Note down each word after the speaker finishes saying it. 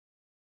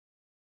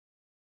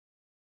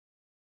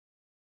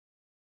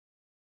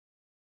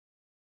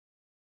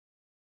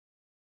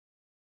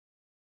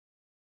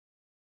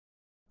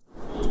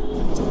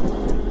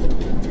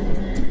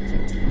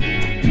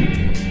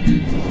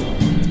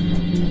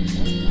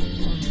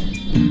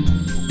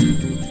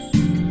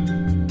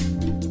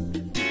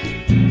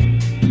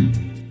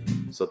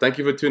thank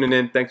you for tuning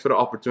in. Thanks for the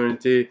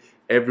opportunity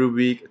every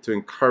week to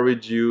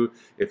encourage you.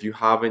 If you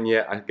haven't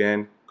yet,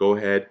 again, go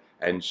ahead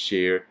and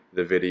share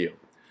the video.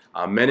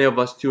 Many of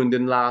us tuned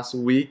in last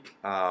week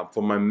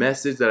for my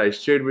message that I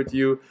shared with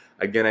you.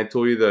 Again, I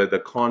told you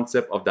the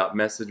concept of that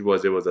message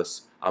was it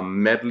was a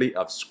medley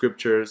of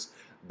scriptures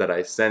that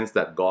I sensed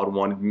that God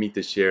wanted me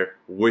to share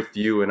with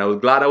you. And I was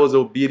glad I was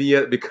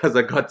obedient because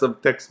I got some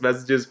text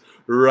messages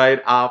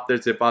right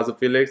after. Say, Pastor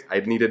Felix,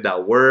 I needed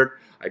that word.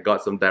 I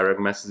got some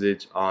direct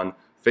message on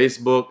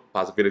Facebook.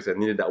 Pastor Felix, I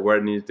needed that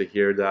word, needed to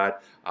hear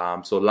that.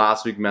 So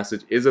last week's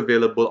message is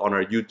available on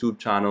our YouTube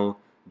channel,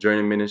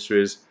 Journey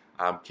Ministries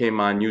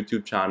Cayman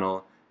YouTube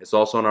channel. It's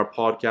also on our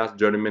podcast,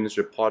 Journey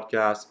Ministry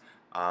Podcast.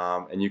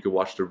 And you can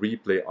watch the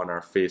replay on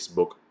our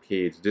Facebook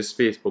page. This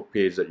Facebook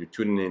page that you're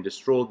tuning in, just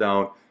scroll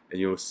down and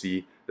you'll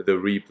see the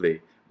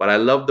replay. But I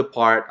love the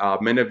part,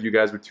 many of you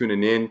guys were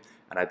tuning in,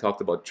 and I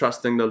talked about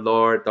trusting the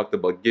Lord, talked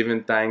about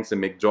giving thanks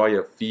and make joy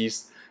a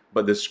feast.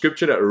 But the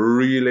scripture that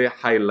really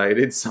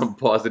highlighted some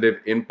positive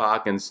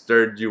impact and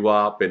stirred you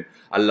up and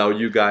allowed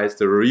you guys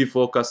to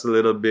refocus a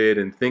little bit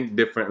and think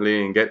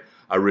differently and get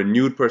a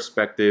renewed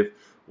perspective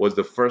was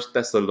the 1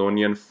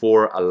 Thessalonians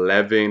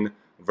 4:11,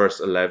 verse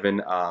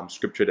 11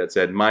 scripture that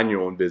said, mind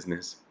your own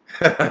business.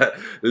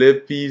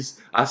 Live peace,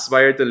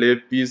 aspire to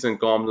live peace and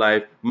calm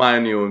life,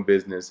 mind your own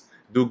business,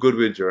 do good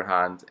with your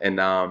hands. And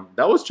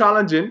that was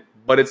challenging,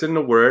 but it's in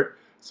the word,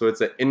 so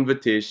it's an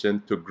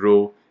invitation to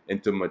grow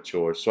and to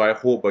mature. So I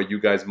hope by you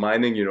guys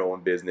minding your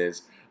own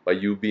business, by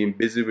you being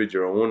busy with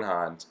your own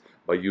hands,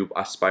 by you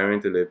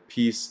aspiring to live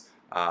peace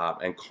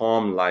and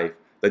calm life,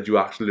 that you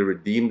actually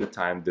redeem the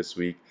time this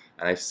week.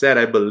 And I said,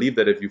 I believe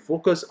that if you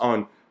focus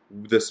on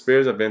the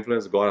spheres of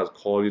influence God has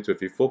called you to,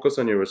 if you focus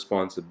on your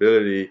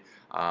responsibility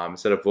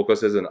instead of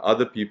focuses on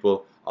other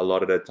people, a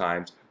lot of the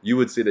times you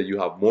would see that you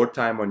have more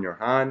time on your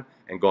hand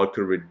and God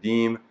could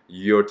redeem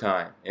your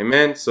time.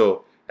 Amen.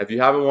 So if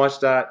you haven't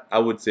watched that, I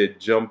would say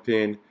jump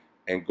in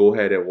and go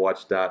ahead and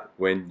watch that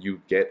when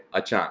you get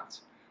a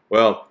chance.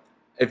 Well,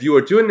 if you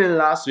were tuning in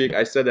last week,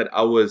 I said that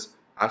I was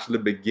actually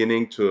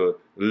beginning to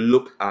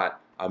look at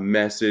a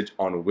message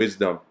on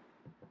wisdom.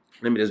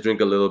 Let me just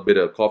drink a little bit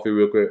of coffee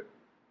real quick.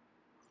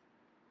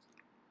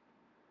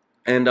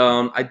 And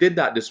I did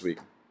that this week.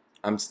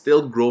 I'm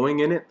still growing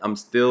in it. I'm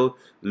still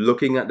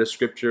looking at the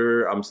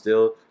scripture. I'm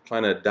still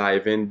trying to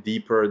dive in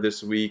deeper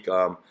this week.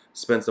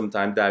 Spend some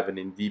time diving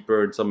in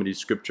deeper in some of these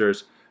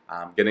scriptures,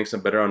 getting some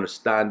better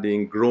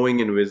understanding, growing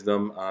in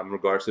wisdom in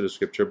regards to the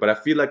scripture. But I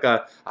feel like I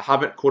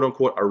haven't, quote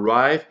unquote,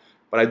 arrived,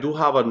 but I do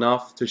have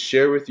enough to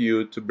share with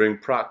you to bring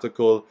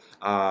practical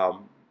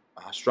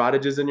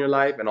strategies in your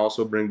life and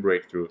also bring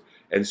breakthrough.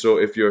 And so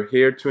if you're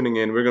here tuning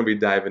in, we're going to be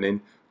diving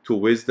in to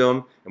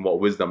wisdom and what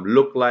wisdom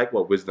look like,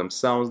 what wisdom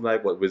sounds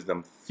like, what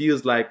wisdom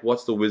feels like,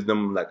 what's the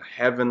wisdom like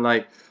heaven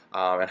like,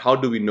 and how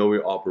do we know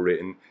we're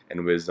operating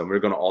in wisdom. We're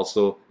going to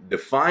also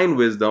define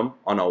wisdom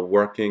on a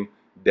working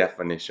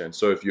definition.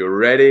 So if you're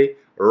ready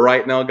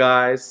right now,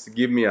 guys,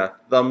 give me a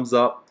thumbs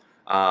up,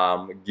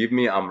 give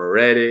me I'm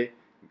ready,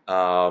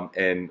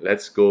 and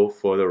let's go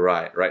for the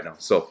ride right now.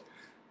 So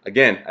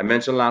again, I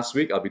mentioned last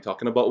week I'll be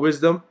talking about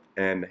wisdom,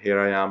 and here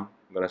I am.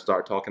 I'm going to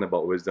start talking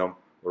about wisdom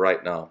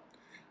right now.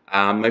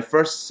 My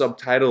first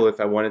subtitle, if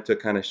I wanted to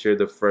kind of share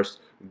the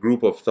first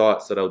group of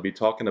thoughts that I'll be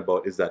talking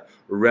about, is that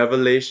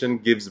revelation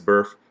gives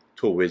birth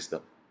to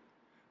wisdom.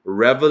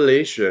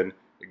 Revelation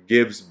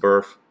gives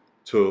birth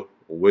to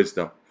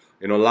wisdom.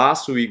 You know,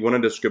 last week, one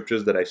of the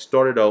scriptures that I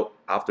started out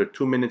after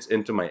 2 minutes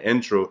into my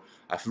intro,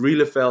 I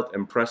really felt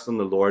impressed on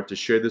the Lord to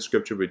share the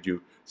scripture with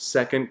you,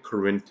 2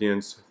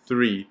 Corinthians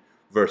 3,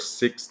 verse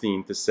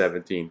 16 to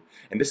 17.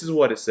 And this is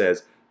what it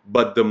says,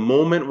 but the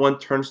moment one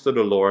turns to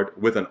the Lord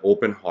with an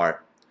open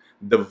heart,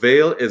 the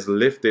veil is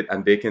lifted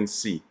and they can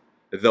see.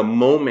 The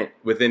moment,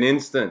 with an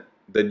instant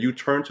that you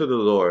turn to the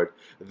Lord,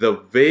 the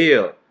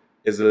veil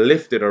is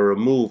lifted or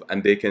removed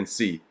and they can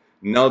see.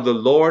 Now the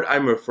Lord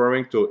I'm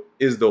referring to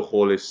is the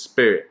Holy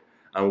Spirit.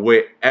 And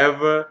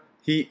wherever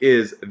He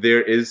is,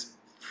 there is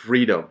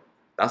freedom.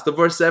 That's the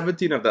verse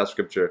 17 of that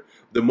scripture.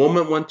 The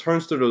moment one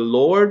turns to the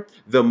Lord,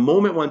 the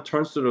moment one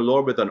turns to the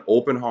Lord with an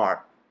open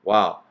heart.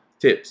 Wow.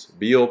 Tips.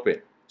 Be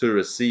open to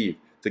receive,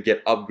 to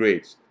get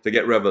upgrades, to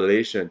get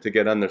revelation, to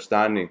get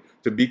understanding,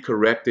 to be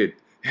corrected.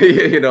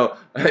 You know,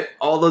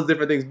 all those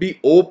different things. Be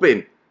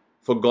open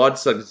for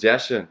God's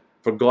suggestion,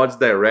 for God's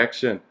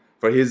direction,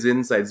 for His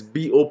insights.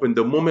 Be open.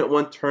 The moment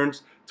one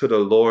turns to the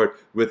Lord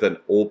with an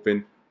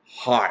open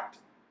heart,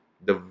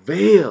 the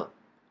veil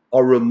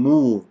are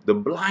removed. The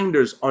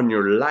blinders on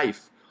your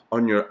life,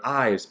 on your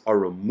eyes are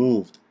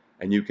removed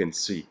and you can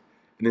see.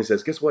 And it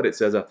says, guess what it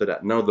says after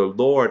that? Now the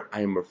Lord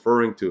I am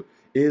referring to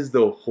is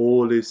the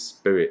Holy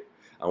Spirit.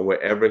 And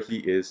wherever He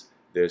is,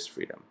 there's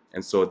freedom.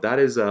 And so that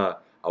is a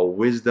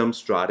wisdom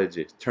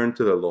strategy. Turn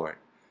to the Lord.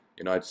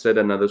 You know, I said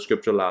another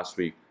scripture last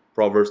week,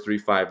 Proverbs 3,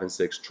 5, and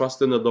 6.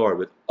 Trust in the Lord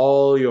with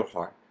all your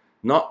heart.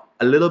 Not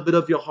a little bit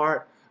of your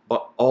heart,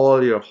 but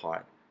all your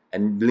heart.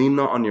 And lean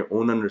not on your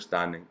own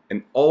understanding.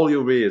 In all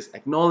your ways,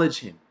 acknowledge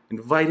Him.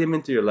 Invite Him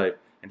into your life,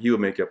 and He will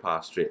make your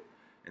path straight.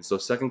 And so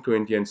 2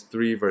 Corinthians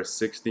 3 verse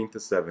 16 to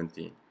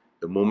 17,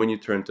 the moment you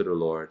turn to the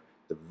Lord,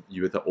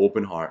 you with an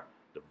open heart,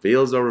 the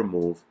veils are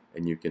removed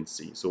and you can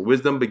see. So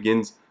wisdom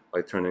begins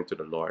by turning to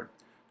the Lord.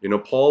 You know,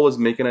 Paul was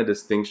making a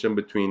distinction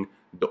between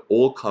the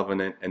old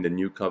covenant and the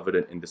new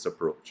covenant in this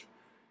approach.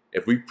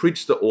 If we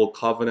preach the old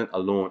covenant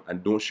alone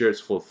and don't share its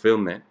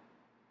fulfillment,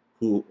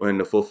 when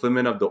the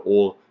fulfillment of the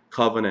old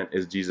covenant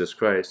is Jesus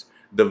Christ,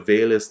 the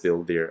veil is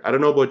still there. I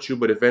don't know about you,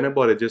 but if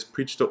anybody just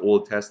preached the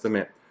Old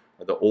Testament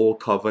or the old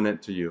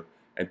covenant to you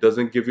and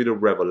doesn't give you the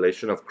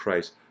revelation of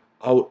Christ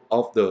out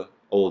of the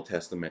Old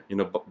Testament, you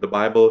know, the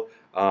Bible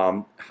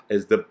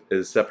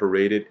is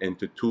separated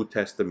into two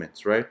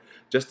testaments, right?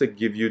 Just to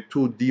give you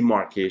two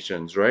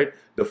demarcations, right?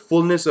 The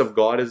fullness of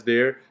God is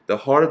there. The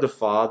heart of the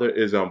Father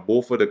is on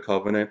both of the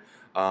covenant.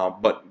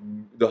 But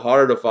the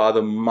heart of the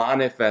Father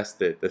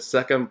manifested, the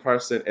second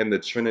person in the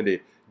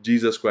Trinity,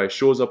 Jesus Christ,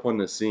 shows up on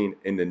the scene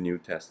in the New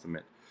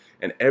Testament.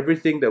 And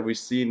everything that we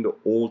see in the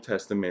Old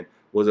Testament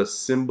was a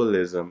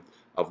symbolism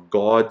of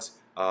God's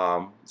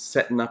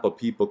setting up a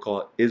people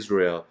called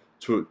Israel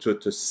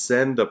to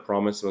send the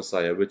promised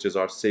Messiah, which is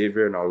our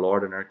Savior and our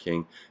Lord and our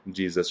King,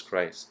 Jesus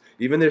Christ.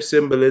 Even their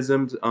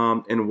symbolisms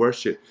in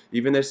worship,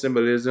 even their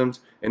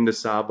symbolisms in the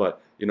Sabbath.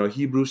 You know,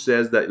 Hebrews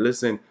says that,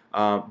 listen,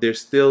 there's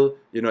still,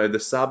 you know, if the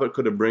Sabbath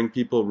could have bring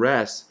people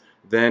rest,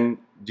 then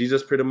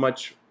Jesus pretty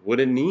much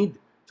wouldn't need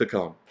to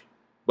come.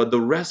 But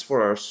the rest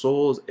for our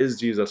souls is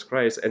Jesus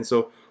Christ. And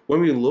so when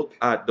we look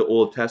at the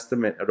Old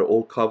Testament or the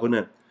Old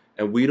Covenant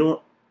and we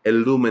don't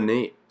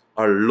illuminate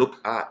or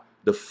look at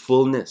the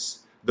fullness,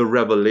 the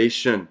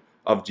revelation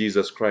of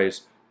Jesus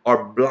Christ,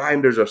 our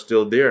blinders are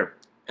still there.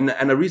 And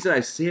the reason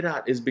I say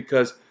that is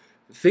because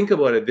think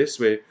about it this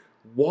way.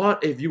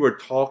 What if you were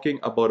talking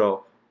about an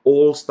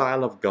old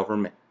style of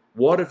government?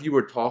 What if you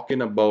were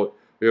talking about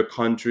your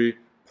country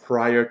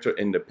prior to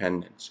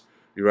independence?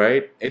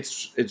 Right?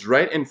 It's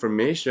right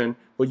information,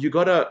 but you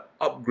gotta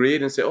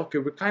upgrade and say, okay,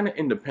 we're kind of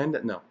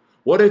independent now.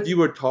 What if you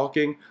were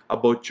talking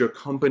about your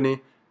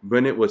company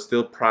when it was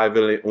still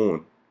privately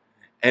owned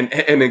and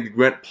it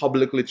went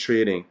publicly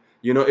trading?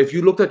 You know, if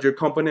you looked at your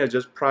company as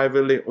just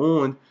privately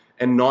owned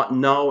and not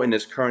now in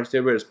its current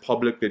state where it's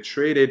publicly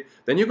traded,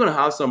 then you're going to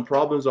have some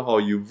problems of how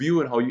you view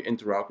and how you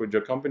interact with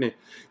your company.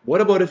 What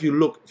about if you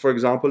look, for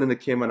example, in the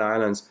Cayman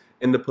Islands,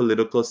 in the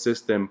political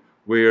system,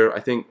 where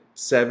I think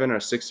 7 or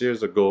 6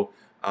 years ago,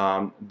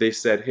 they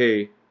said,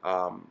 hey,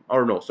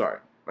 or no, sorry,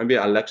 maybe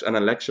an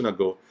election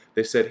ago,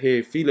 they said,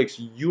 hey, Felix,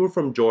 you're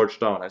from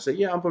Georgetown. I said,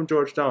 yeah, I'm from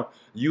Georgetown.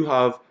 You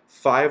have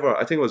 5 or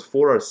I think it was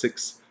 4 or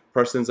 6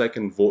 persons I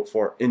can vote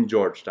for in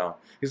Georgetown.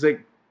 He's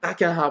like, that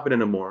can't happen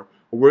anymore.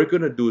 We're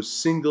going to do a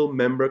single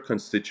member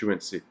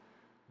constituency.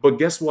 But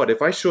guess what?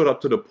 If I showed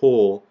up to the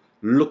poll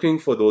looking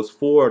for those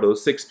 4 or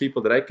those 6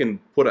 people that I can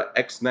put an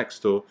X next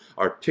to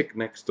or tick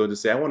next to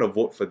say I want to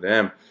vote for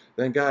them,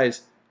 then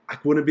guys, I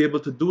wouldn't be able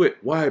to do it.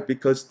 Why?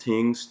 Because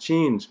things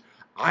change.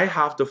 I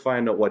have to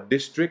find out what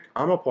district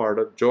I'm a part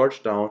of,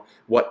 Georgetown,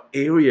 what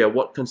area,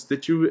 what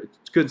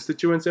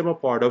constituency I'm a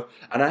part of,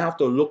 and I have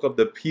to look up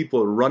the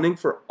people running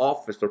for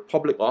office or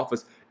public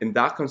office in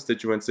that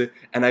constituency,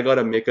 and I got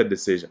to make a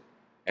decision.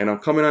 And I'm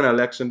coming on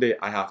election day,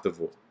 I have to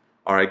vote,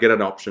 or I get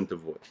an option to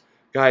vote.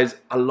 Guys,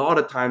 a lot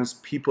of times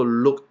people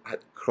look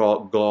at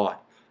God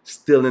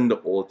still in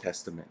the Old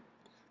Testament.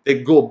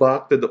 They go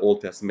back to the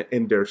Old Testament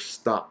and they're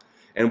stuck.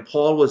 And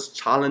Paul was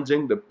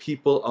challenging the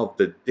people of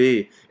the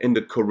day in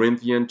the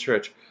Corinthian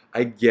church.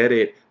 I get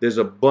it. There's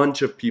a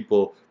bunch of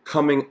people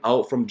coming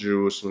out from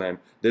Jerusalem.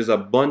 There's a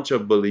bunch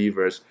of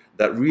believers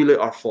that really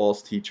are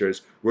false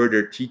teachers where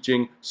they're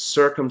teaching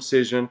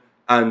circumcision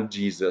and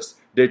Jesus.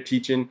 They're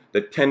teaching the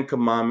 10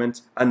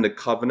 Commandments and the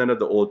covenant of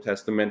the Old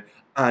Testament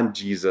and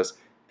Jesus.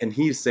 And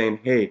he's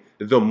saying, hey,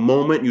 the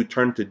moment you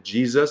turn to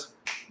Jesus,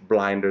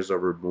 blinders are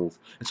removed.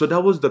 And so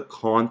that was the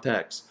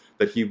context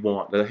that he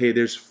wanted. That, hey,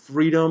 there's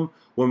freedom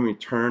when we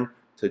turn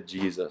to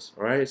Jesus.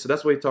 All right? So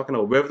that's what he's talking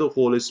about. Wherever the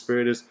Holy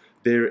Spirit is,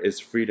 there is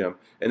freedom.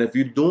 And if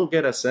you don't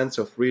get a sense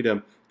of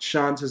freedom,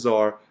 chances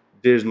are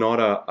there's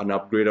not an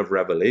upgrade of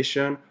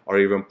revelation or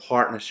even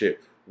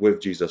partnership with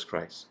Jesus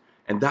Christ.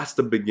 And that's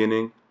the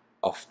beginning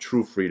of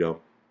true freedom,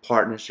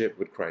 partnership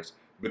with Christ,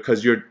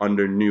 because you're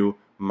under new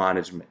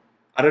management.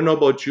 I don't know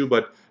about you,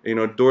 but you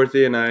know,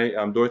 Dorothy and I,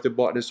 Dorothy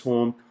bought this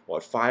home,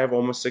 what, 5,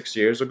 almost 6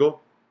 years ago.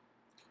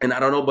 And I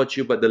don't know about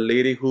you, but the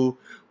lady who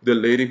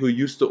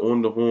used to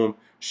own the home,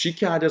 she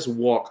can't just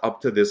walk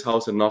up to this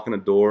house and knock on the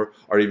door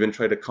or even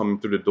try to come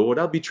through the door.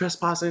 That'll be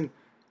trespassing.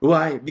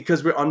 Why?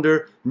 Because we're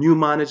under new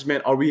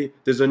management, or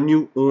there's a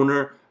new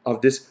owner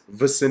of this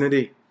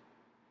vicinity.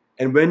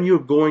 And when you're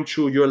going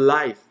through your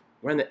life,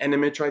 when the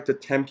enemy tries to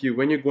tempt you,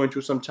 when you're going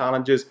through some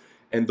challenges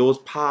and those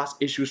past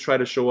issues try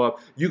to show up,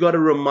 you got to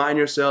remind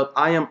yourself,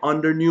 I am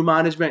under new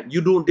management.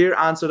 You don't dare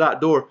answer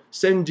that door.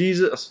 Send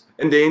Jesus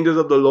and the angels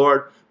of the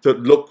Lord to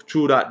look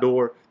through that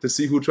door to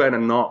see who tried to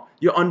knock.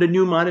 You're under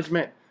new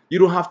management. You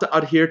don't have to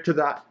adhere to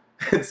that.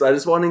 And so I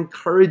just want to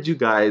encourage you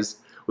guys,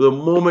 the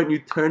moment you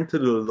turn to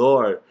the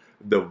Lord,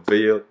 the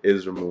veil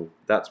is removed.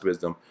 That's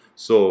wisdom.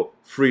 So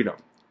freedom,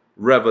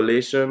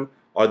 revelation,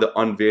 or the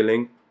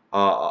unveiling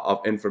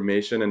of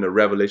information and the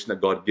revelation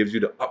that God gives you,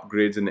 the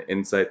upgrades and the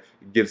insight,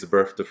 gives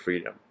birth to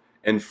freedom.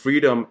 And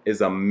freedom is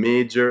a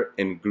major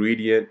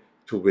ingredient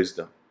to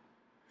wisdom.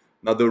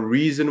 Now, the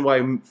reason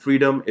why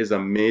freedom is a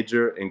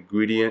major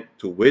ingredient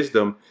to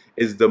wisdom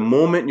is the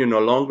moment you're no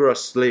longer a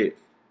slave,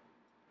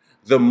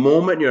 the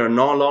moment you're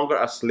no longer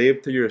a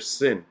slave to your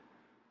sin,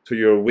 to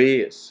your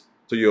ways,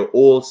 to your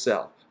old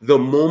self, the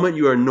moment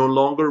you are no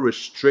longer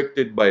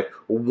restricted by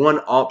one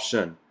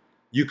option,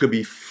 you could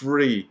be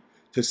free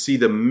to see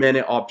the many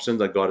options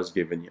that God has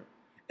given you.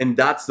 And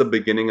that's the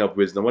beginning of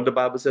wisdom. What the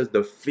Bible says,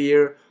 the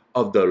fear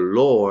of the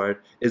Lord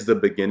is the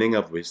beginning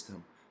of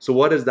wisdom. So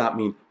what does that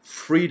mean?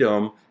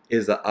 Freedom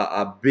is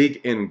a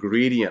big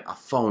ingredient, a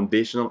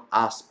foundational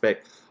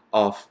aspect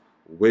of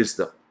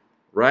wisdom,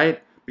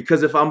 right?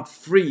 Because if I'm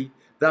free,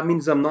 that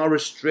means I'm not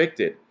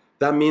restricted.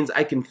 That means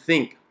I can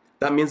think.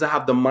 That means I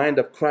have the mind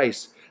of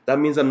Christ. That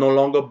means I'm no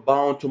longer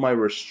bound to my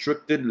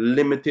restricted,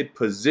 limited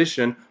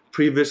position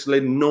previously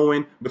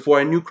knowing before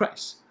I knew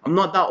Christ. I'm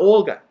not that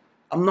old guy.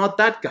 I'm not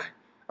that guy.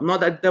 I'm not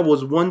that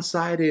was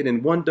one-sided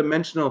and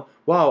one-dimensional.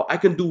 Wow, I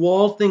can do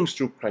all things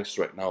through Christ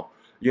right now.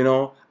 You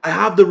know, I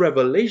have the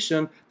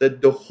revelation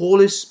that the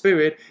Holy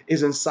Spirit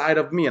is inside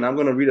of me. And I'm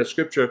going to read a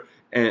scripture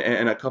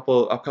in a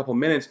couple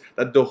minutes,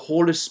 that the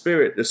Holy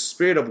Spirit, the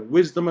spirit of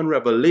wisdom and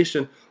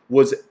revelation,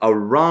 was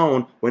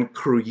around when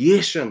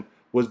creation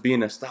was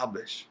being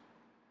established.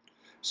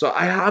 So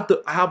I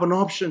have an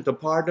option to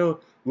partner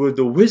with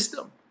the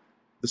wisdom,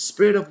 the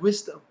spirit of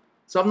wisdom.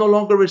 So I'm no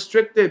longer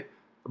restricted,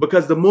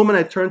 because the moment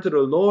I turn to the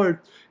Lord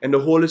and the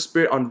Holy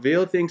Spirit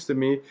unveil things to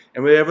me,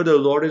 and wherever the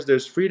Lord is,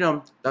 there's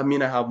freedom. That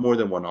means I have more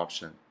than one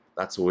option.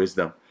 That's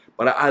wisdom.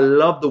 But I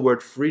love the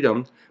word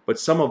freedom. But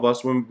some of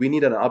us, when we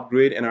need an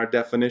upgrade in our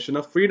definition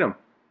of freedom,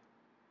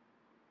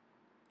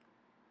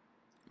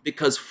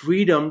 because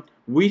freedom,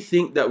 we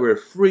think that we're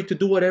free to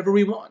do whatever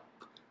we want.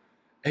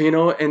 You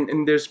know,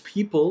 and there's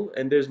people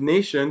and there's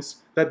nations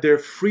that their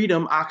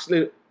freedom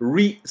actually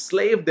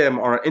re-slave them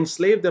or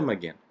enslave them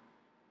again.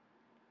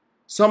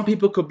 Some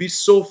people could be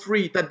so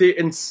free that they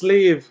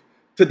enslave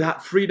to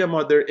that freedom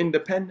or their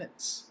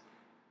independence,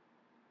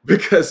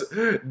 because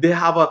they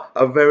have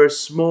a very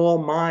small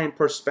mind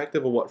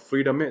perspective of what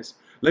freedom is.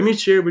 Let me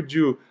share with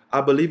you,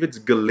 I believe it's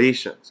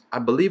Galatians. I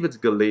believe it's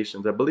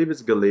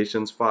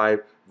Galatians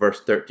 5 verse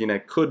 13. I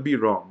could be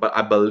wrong, but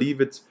I believe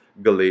it's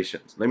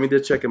Galatians. Let me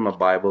just check in my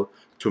Bible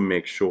to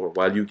make sure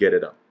while you get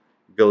it up.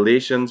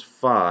 Galatians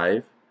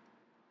 5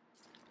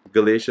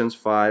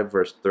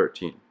 verse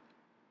 13.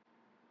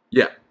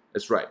 Yeah,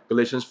 that's right.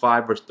 Galatians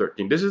 5 verse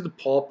 13. This is the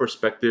Paul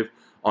perspective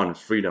on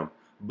freedom.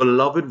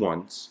 Beloved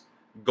ones,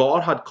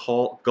 God has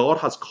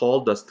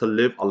called us to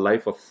live a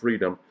life of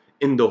freedom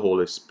in the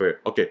Holy Spirit.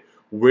 Okay,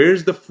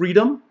 where's the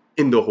freedom?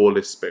 In the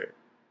Holy Spirit.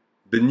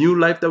 The new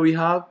life that we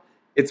have,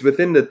 it's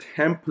within the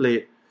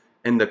template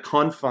and the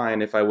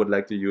confine, if I would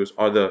like to use,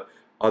 or the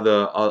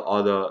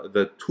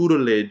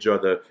tutelage or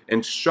the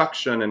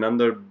instruction and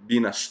under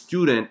being a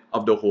student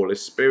of the Holy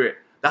Spirit.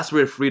 That's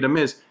where freedom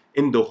is,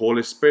 in the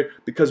Holy Spirit.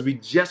 Because we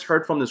just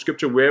heard from the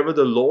scripture, wherever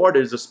the Lord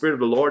is, the Spirit of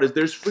the Lord is,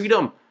 there's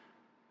freedom.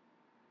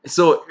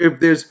 So if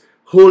there's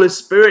Holy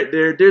Spirit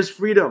there's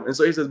freedom. And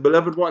so he says,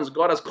 beloved ones,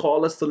 God has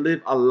called us to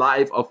live a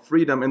life of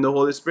freedom in the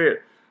Holy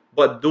Spirit.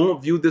 But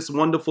don't view this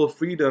wonderful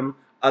freedom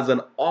as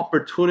an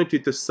opportunity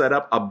to set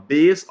up a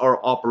base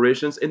or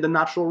operations in the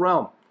natural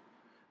realm.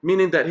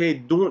 Meaning that, hey,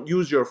 don't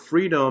use your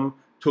freedom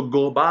to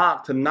go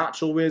back to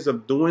natural ways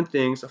of doing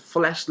things,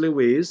 fleshly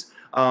ways,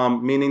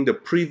 meaning the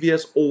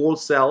previous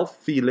old self,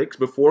 Felix,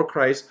 before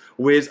Christ,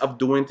 ways of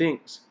doing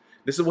things.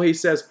 This is what he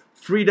says.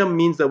 Freedom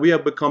means that we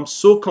have become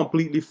so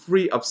completely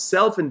free of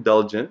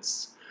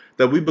self-indulgence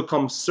that we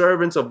become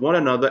servants of one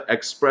another,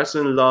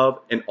 expressing love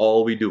in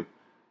all we do.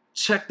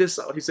 Check this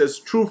out. He says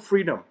true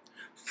freedom.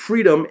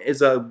 Freedom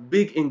is a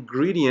big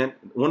ingredient,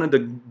 one of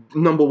the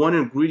number one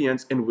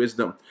ingredients in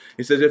wisdom.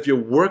 He says if you're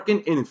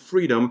working in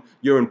freedom,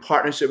 you're in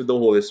partnership with the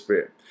Holy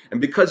Spirit. And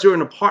because you're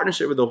in a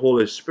partnership with the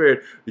Holy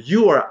Spirit,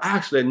 you are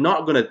actually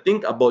not going to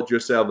think about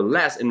yourself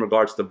less in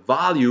regards to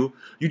value.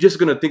 You're just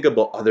going to think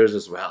about others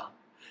as well.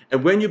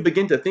 And when you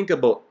begin to think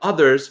about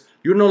others,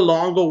 you're no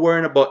longer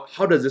worrying about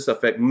how does this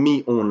affect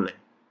me only.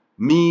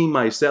 Me,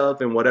 myself,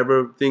 and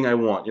whatever thing I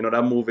want. You know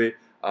that movie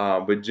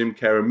with Jim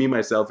Carrey, Me,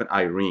 Myself, and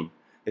Irene.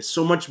 It's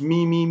so much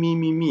me,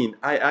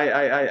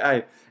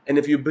 I. And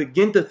if you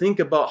begin to think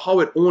about how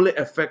it only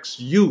affects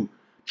you,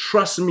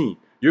 trust me,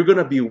 you're going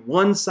to be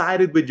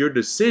one-sided with your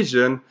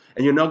decision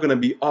and you're not going to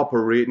be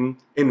operating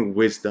in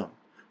wisdom.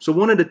 So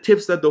one of the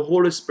tips that the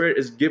Holy Spirit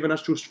is giving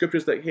us through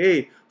scriptures, like,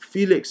 hey,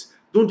 Felix,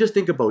 don't just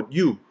think about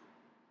you.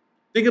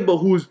 Think about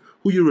who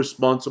you're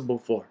responsible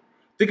for.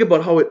 Think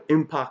about how it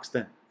impacts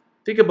them.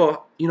 Think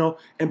about,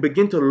 and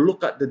begin to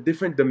look at the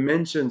different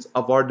dimensions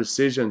of our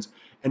decisions.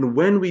 And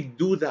when we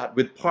do that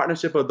with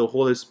partnership of the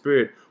Holy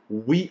Spirit,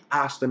 we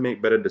actually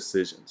make better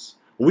decisions.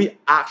 We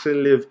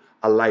actually live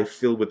a life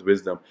filled with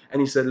wisdom. And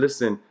he said,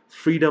 listen,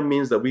 freedom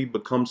means that we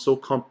become so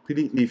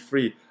completely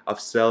free of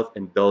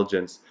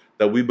self-indulgence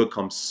that we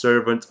become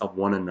servants of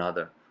one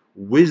another.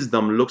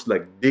 Wisdom looks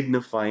like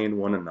dignifying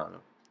one another.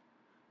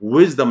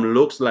 Wisdom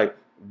looks like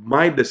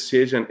my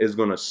decision is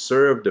going to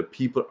serve the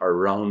people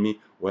around me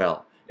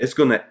well. It's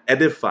going to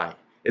edify.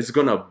 It's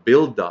going to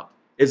build up.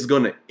 It's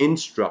going to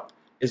instruct.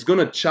 It's going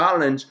to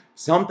challenge.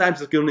 Sometimes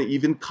it's going to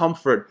even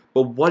comfort.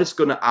 But what it's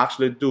going to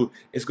actually do,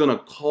 it's going to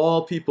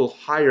call people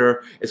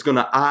higher. It's going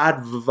to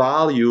add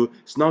value.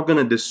 It's not going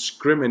to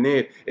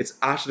discriminate. It's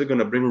actually going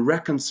to bring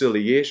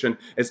reconciliation.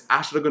 It's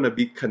actually going to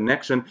be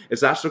connection.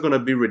 It's actually going to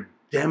be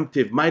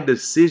redemptive. My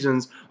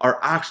decisions are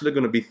actually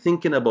going to be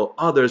thinking about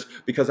others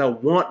because I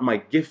want my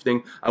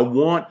gifting. I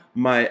want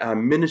my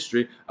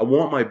ministry. I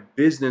want my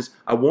business.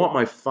 I want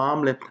my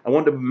family. I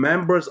want the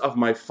members of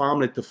my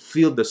family to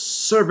feel the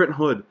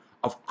servanthood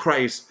of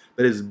Christ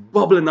that is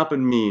bubbling up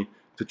in me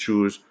to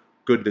choose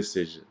good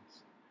decisions.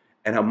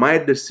 And my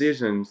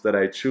decisions that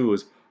I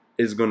choose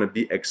is going to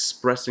be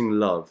expressing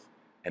love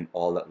in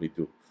all that we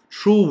do.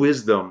 True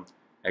wisdom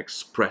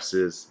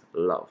expresses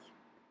love.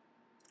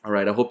 All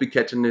right, I hope you're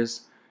catching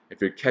this. If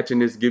you're catching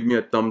this, give me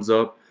a thumbs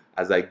up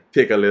as I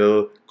take a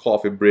little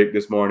coffee break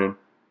this morning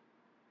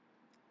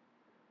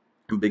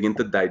and begin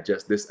to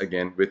digest this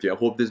again with you. I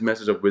hope this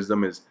message of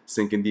wisdom is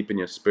sinking deep in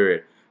your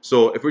spirit.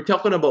 So if we're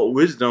talking about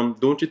wisdom,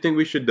 don't you think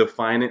we should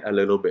define it a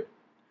little bit?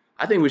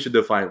 I think we should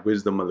define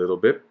wisdom a little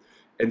bit.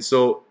 And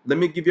so let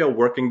me give you a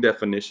working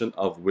definition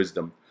of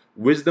wisdom.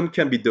 Wisdom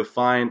can be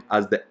defined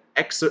as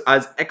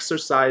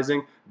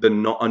exercising the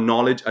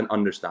knowledge and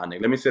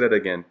understanding. Let me say that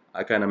again.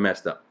 I kind of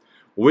messed up.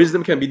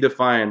 Wisdom can be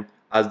defined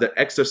as the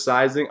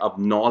exercising of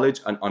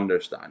knowledge and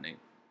understanding.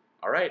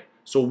 All right.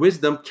 So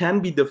wisdom can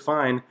be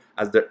defined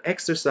as the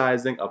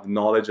exercising of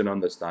knowledge and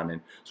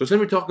understanding. So since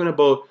we're talking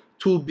about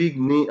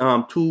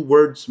two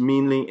words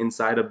mainly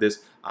inside of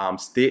this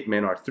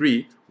statement, or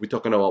three, we're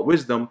talking about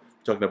wisdom,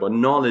 we're talking about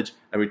knowledge,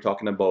 and we're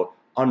talking about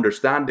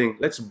understanding.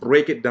 Let's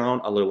break it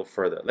down a little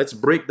further. Let's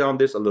break down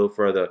this a little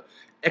further.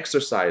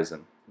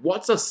 Exercising.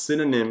 What's a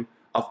synonym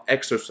of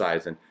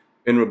exercising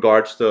in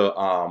regards to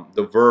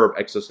the verb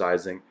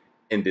exercising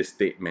in this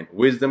statement?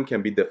 Wisdom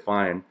can be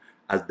defined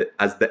as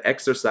the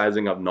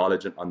exercising of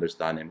knowledge and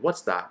understanding.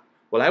 What's that?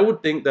 Well, I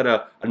would think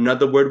that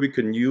another word we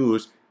can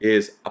use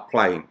is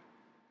applying,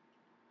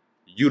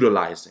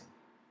 utilizing,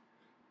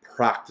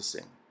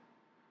 practicing.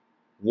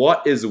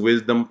 What is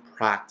wisdom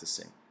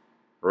practicing?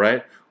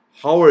 Right?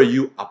 How are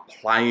you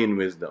applying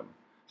wisdom?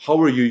 How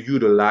are you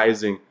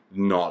utilizing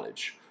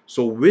knowledge?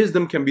 So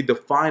wisdom can be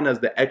defined as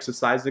the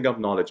exercising of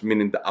knowledge,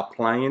 meaning the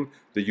applying,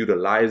 the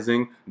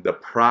utilizing, the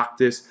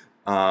practice,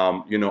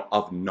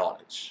 of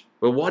knowledge.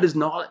 But what is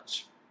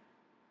knowledge?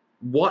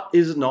 What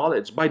is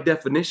knowledge? By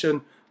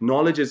definition,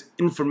 knowledge is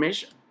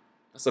information.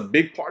 That's a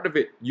big part of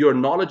it. You're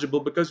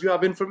knowledgeable because you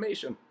have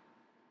information,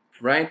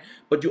 right?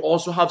 But you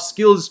also have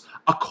skills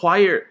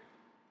acquired.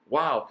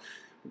 Wow.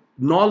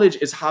 Knowledge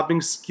is having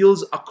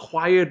skills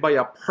acquired by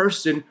a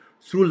person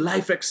through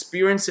life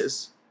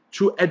experiences,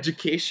 through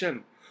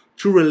education,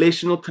 through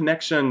relational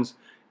connections,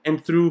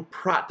 and through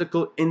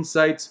practical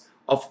insights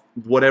of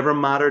whatever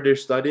matter they're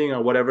studying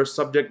or whatever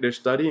subject they're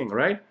studying,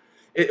 right?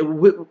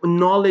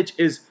 Knowledge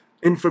is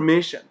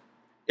information.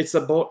 It's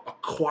about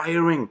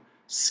acquiring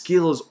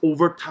skills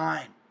over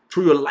time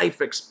through your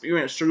life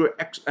experience, through your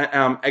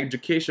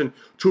education,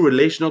 through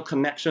relational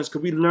connections.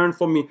 Because we learn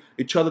from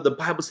each other. The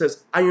Bible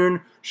says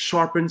iron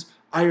sharpens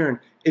iron.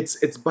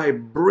 It's by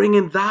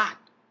bringing that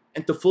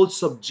into full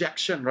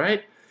subjection,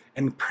 right?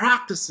 And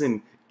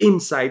practicing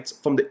insights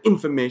from the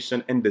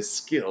information and the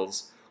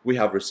skills we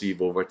have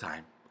received over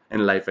time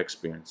and life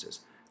experiences.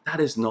 That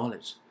is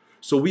knowledge.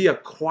 So we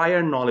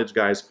acquire knowledge,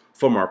 guys,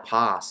 from our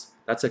past.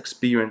 That's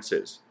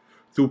experiences.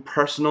 Through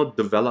personal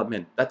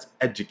development, that's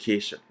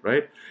education,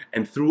 right?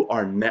 And through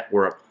our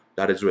network,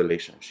 that is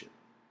relationship.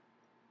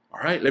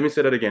 All right, let me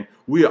say that again.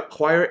 We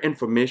acquire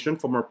information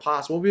from our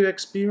past, what we've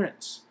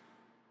experienced,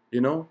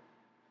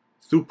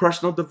 through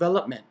personal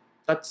development.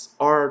 That's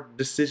our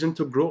decision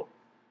to grow.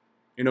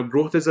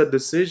 Growth is a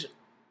decision,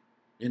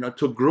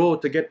 to grow,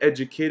 to get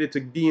educated, to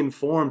be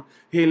informed.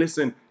 Hey,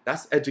 listen,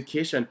 that's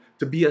education.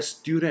 To be a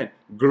student,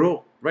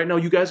 grow. Right now,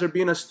 you guys are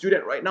being a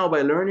student right now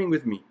by learning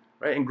with me,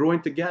 right? And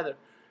growing together.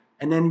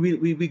 And then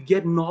we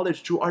get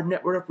knowledge through our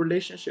network of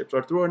relationships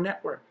or through our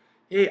network.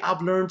 Hey,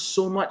 I've learned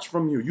so much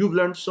from you. You've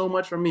learned so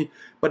much from me.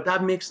 But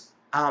that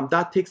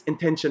takes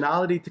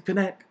intentionality to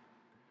connect.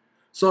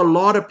 So a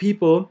lot of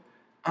people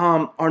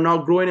are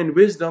not growing in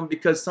wisdom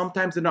because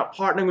sometimes they're not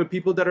partnering with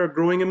people that are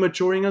growing and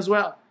maturing as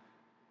well.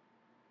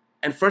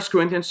 And 1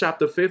 Corinthians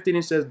chapter 15,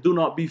 it says, do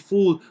not be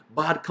fooled.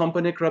 Bad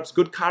company corrupts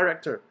good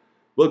character.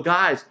 Well,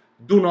 guys,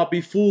 do not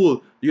be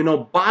fooled.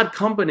 Bad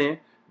company,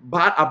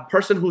 a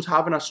person who's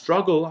having a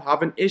struggle,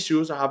 having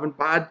issues, or having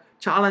bad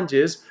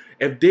challenges,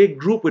 if they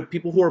group with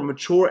people who are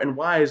mature and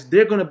wise,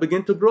 they're going to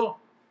begin to grow.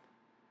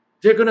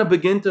 They're going to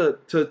begin to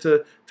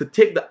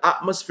take the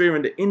atmosphere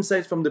and the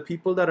insights from the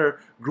people that are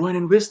growing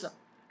in wisdom.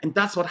 And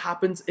that's what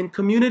happens in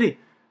community.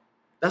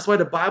 That's why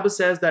the Bible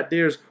says that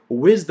there's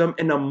wisdom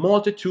in a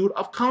multitude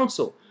of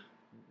counsel.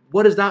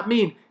 What does that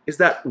mean? Is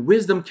that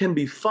wisdom can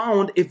be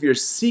found if you're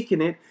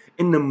seeking it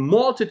in the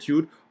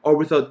multitude or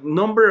with a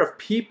number of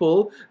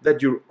people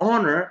that you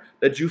honor,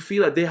 that you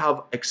feel that they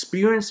have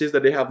experiences,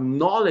 that they have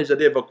knowledge, that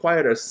they have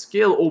acquired a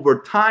skill over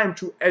time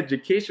through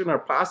education or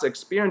past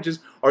experiences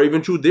or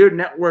even through their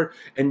network.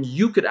 And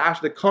you could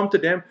actually come to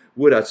them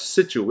with a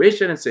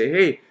situation and say,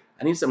 hey,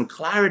 I need some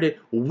clarity.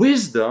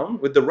 Wisdom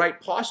with the right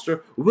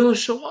posture will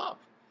show up.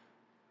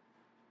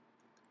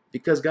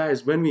 Because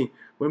guys, when we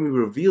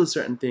reveal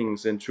certain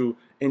things and through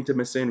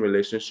intimacy in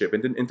relationship,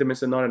 and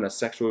intimacy not in a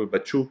sexual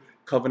but through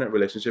covenant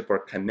relationship or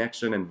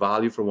connection and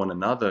value for one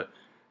another,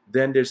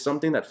 then there's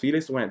something that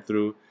Felix went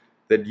through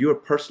that you're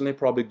personally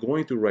probably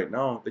going through right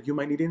now that you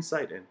might need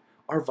insight in,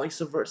 or vice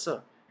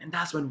versa. And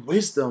that's when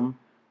wisdom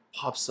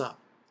pops up.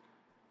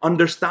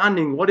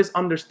 Understanding. What is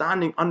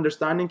understanding?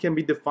 Understanding can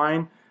be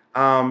defined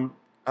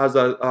as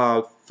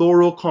a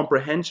thorough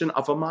comprehension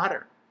of a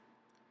matter.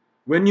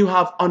 When you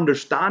have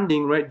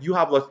understanding, right, you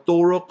have a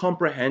thorough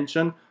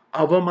comprehension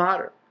of a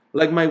matter.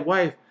 Like my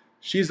wife,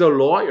 she's a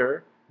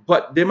lawyer,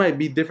 but there might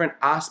be different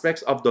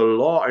aspects of the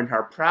law in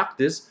her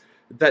practice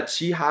that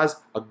she has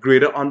a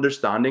greater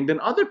understanding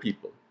than other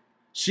people.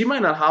 She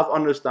might not have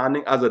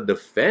understanding as a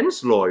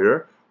defense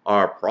lawyer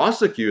or a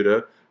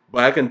prosecutor,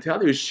 but I can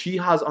tell you she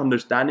has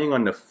understanding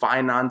on the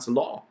finance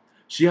law.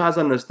 She has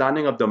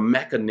understanding of the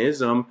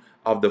mechanism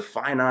of the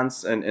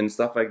finance and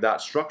stuff like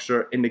that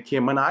structure in the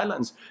Cayman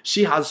Islands.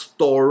 She has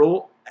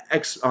thorough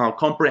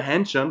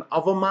comprehension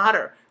of a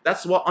matter.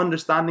 That's what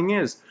understanding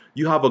is.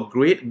 You have a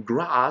great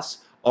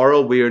grasp or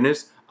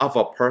awareness of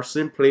a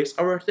person, place,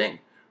 or a thing.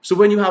 So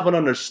when you have an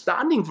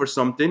understanding for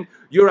something,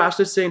 you're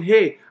actually saying,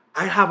 hey,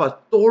 I have a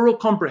thorough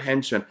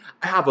comprehension.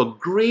 I have a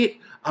great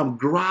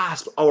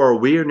grasp or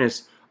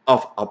awareness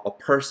of a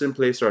person,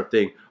 place, or a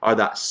thing, or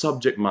that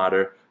subject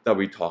matter that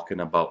we're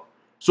talking about.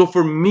 So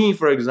for me,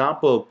 for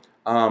example,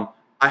 I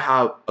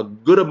have a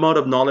good amount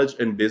of knowledge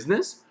in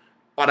business,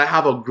 but I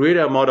have a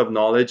greater amount of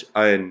knowledge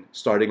in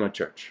starting a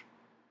church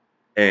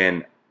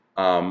and,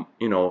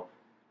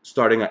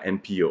 starting an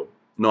NPO,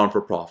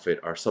 non-for-profit,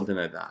 or something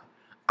like that.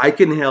 I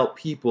can help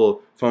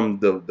people from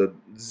the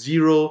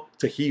zero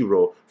to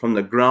hero, from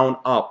the ground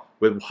up,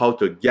 with how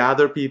to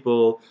gather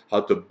people,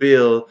 how to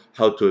build,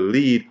 how to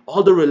lead,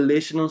 all the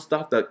relational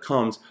stuff that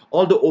comes,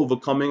 all the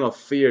overcoming of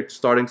fear,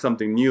 starting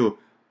something new.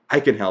 I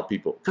can help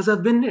people because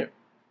I've been there.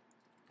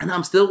 And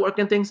I'm still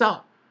working things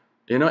out,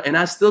 and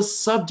I still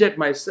subject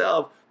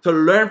myself to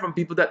learn from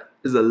people that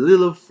is a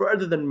little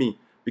further than me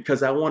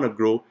because I want to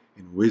grow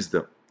in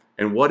wisdom.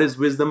 And what is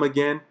wisdom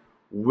again?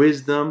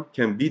 Wisdom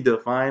can be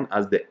defined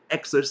as the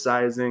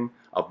exercising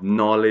of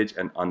knowledge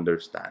and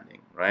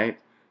understanding, right?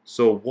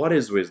 So what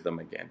is wisdom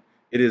again?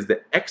 It is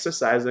the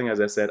exercising, as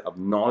I said, of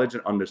knowledge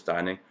and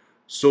understanding.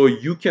 So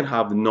you can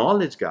have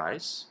knowledge,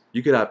 guys.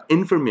 You can have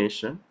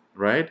information,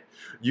 right?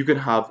 You can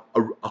have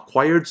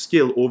acquired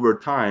skill over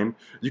time.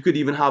 You could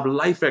even have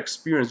life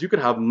experience. You could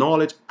have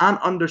knowledge and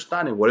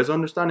understanding. What is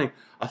understanding?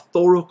 A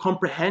thorough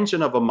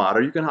comprehension of a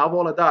matter. You can have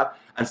all of that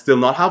and still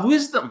not have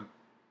wisdom.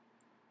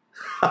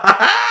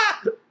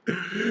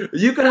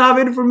 You could have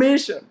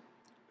information.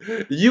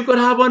 You could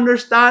have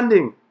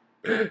understanding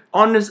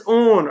on its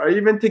own or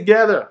even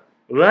together,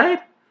 right?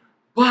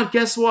 But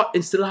guess what?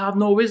 And still have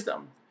no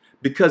wisdom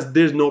because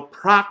there's no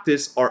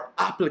practice or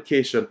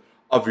application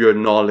of your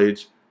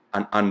knowledge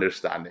and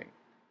understanding.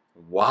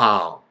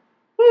 Wow.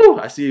 Woo,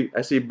 I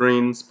see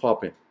brains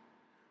popping.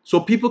 So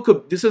people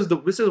could, this is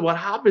what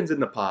happens in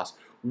the past.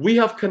 We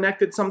have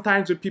connected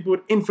sometimes with people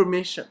with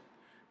information.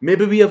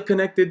 Maybe we have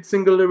connected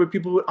singularly with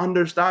people with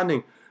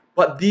understanding.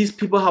 But these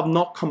people have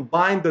not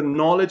combined the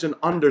knowledge and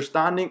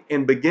understanding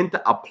and begin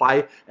to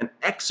apply and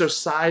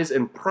exercise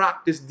and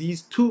practice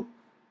these two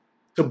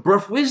to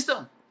birth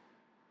wisdom.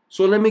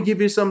 So let me give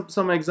you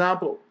some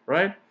example,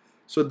 right?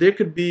 So there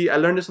could be, I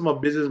learned this from a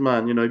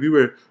businessman. We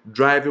were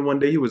driving one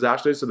day. He was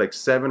actually, so like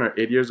 7 or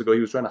 8 years ago, he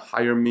was trying to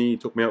hire me. He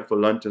took me out for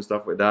lunch and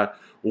stuff like that.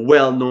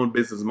 Well-known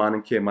businessman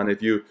in Cayman.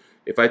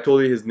 If I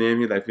told you his name,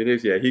 he'd like,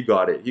 Felix, yeah, he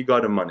got it. He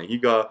got the money. He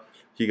got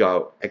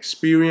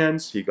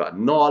experience. He got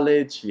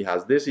knowledge. He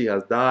has this. He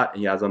has that.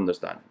 And he has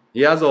understanding.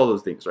 He has all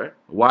those things, right?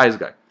 Wise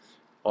guy,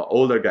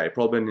 older guy,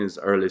 probably in his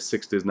early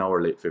 60s now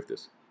or late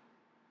 50s.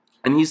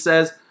 And he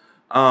says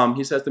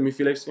to me,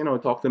 Felix,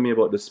 talk to me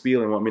about the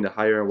spiel and want me to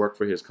hire and work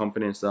for his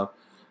company and stuff.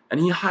 And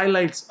he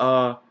highlights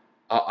a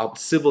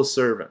civil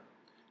servant.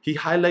 He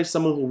highlights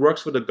someone who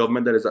works for the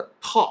government that is at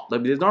top.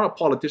 Like, they're not a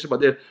politician, but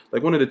they're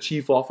like one of the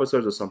chief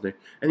officers or something.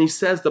 And he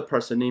says the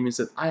person name. He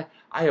says, I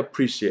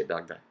appreciate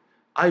that guy.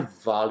 I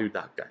value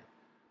that guy.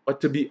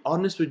 But to be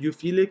honest with you,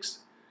 Felix,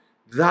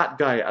 that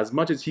guy, as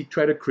much as he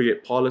tried to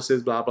create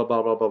policies, blah, blah,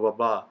 blah, blah, blah, blah,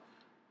 blah,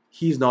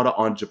 he's not an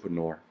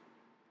entrepreneur.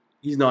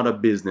 He's not a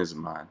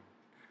businessman.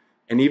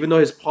 And even though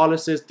his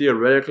policies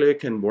theoretically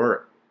can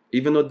work,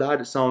 even though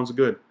that sounds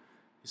good,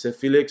 he said,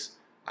 Felix,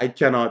 I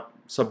cannot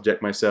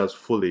subject myself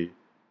fully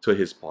to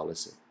his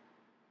policy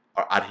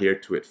or adhere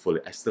to it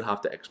fully. I still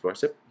have to explore. I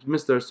said,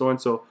 Mr.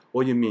 So-and-so,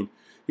 what do you mean?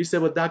 He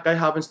said, well, that guy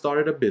haven't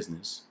started a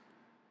business.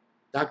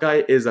 That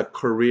guy is a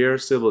career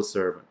civil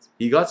servant.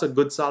 He got a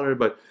good salary,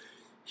 but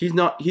he's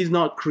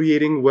not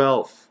creating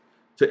wealth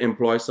to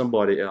employ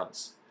somebody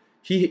else.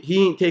 He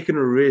ain't taking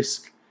a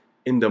risk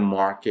in the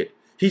market.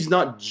 He's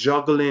not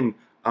juggling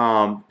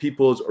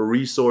people's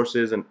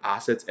resources and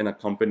assets in a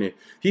company.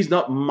 He's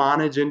not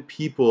managing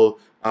people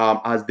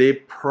as they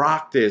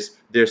practice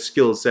their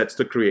skill sets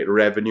to create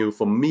revenue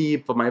for me,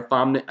 for my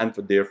family, and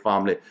for their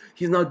family.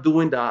 He's not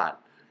doing that,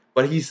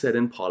 but he's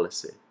setting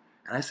policy.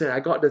 And I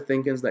got to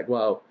thinking, it's like,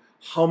 wow,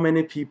 how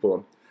many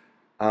people,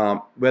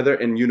 whether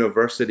in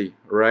university,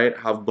 right,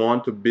 have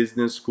gone to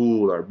business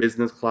school or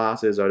business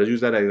classes, or let's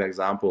use that as an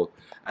example,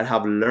 and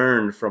have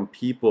learned from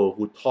people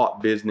who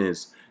taught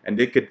business, and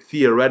they could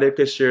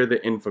theoretically share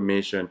the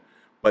information,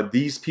 but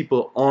these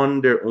people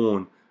on their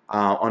own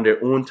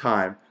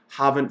time,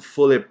 haven't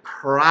fully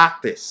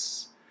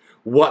practiced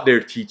what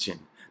they're teaching.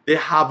 They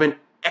haven't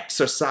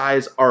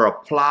exercised or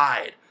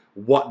applied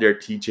what they're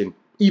teaching,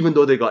 even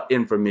though they got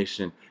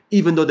information,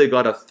 even though they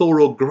got a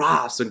thorough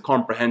grasp and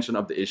comprehension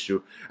of the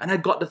issue. And I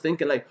got to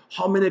thinking, like,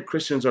 how many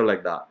Christians are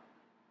like that?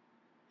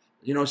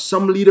 You know,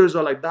 some leaders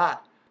are like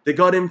that. They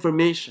got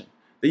information.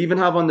 They even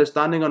have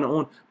understanding on their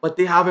own, but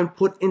they haven't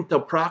put into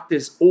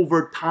practice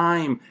over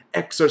time,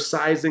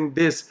 exercising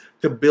this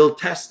to build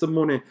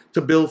testimony, to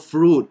build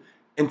fruit,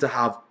 and to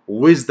have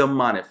wisdom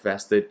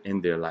manifested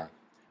in their life.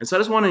 And so I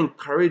just want to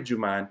encourage you,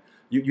 man.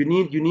 You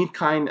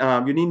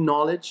need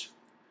knowledge,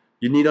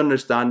 you need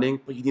understanding,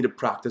 but you need to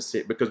practice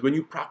it, because when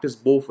you practice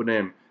both of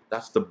them,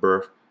 that's the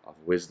birth of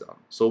wisdom.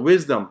 So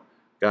wisdom,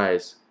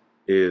 guys,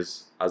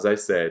 is, as I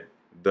said,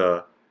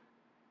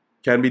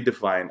 can be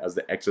defined as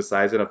the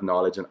exercising of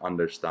knowledge and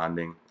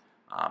understanding.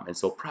 And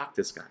so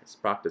practice, guys,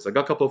 practice. I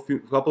got a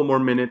couple more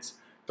minutes,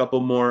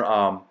 couple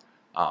more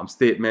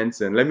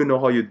statements, and let me know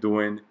how you're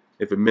doing.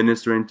 If it's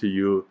ministering to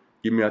you,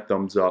 give me a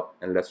thumbs up,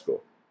 and let's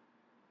go.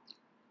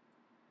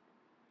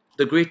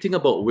 The great thing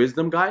about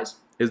wisdom, guys,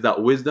 is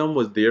that wisdom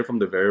was there from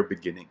the very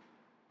beginning.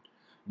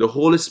 The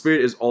Holy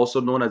Spirit is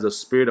also known as a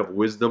spirit of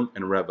wisdom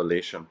and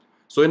revelation.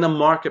 So in a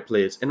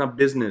marketplace, in a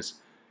business,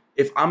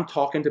 if I'm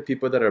talking to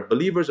people that are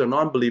believers or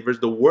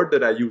non-believers, the word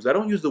that I use, I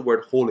don't use the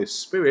word Holy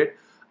Spirit.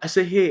 I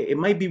say, hey, it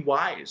might be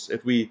wise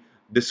if we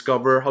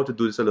discover how to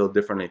do this a little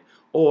differently.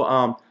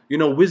 Or,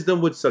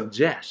 wisdom would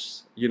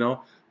suggest,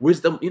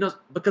 wisdom,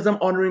 because I'm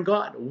honoring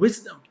God.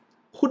 Wisdom.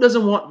 Who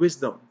doesn't want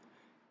wisdom?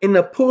 In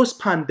the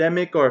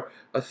post-pandemic or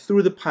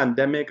through the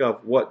pandemic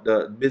of what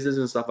the business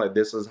and stuff like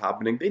this is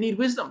happening, they need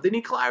wisdom. They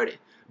need clarity.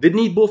 They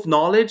need both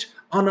knowledge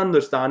and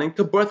understanding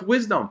to birth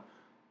wisdom,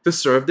 to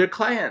serve their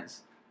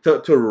clients,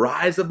 to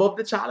rise above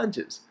the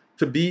challenges,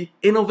 to be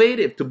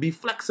innovative, to be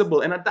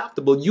flexible and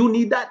adaptable. You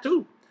need that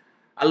too.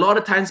 A lot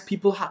of times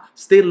people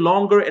stay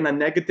longer in a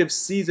negative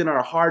season or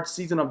a hard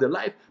season of their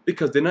life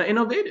because they're not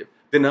innovative.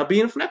 They're not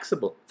being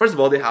flexible. First of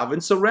all, they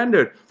haven't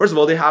surrendered. First of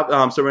all, they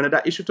have surrendered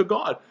that issue to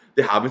God.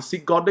 They haven't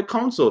seek godly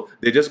counsel.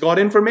 They just got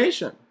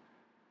information.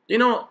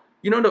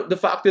 The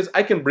fact is,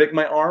 I can break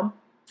my arm,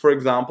 for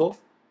example.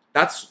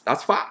 That's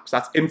facts.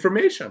 That's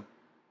information.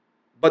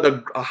 But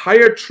a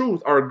higher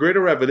truth or a greater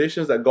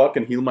revelation is that God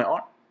can heal my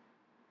arm.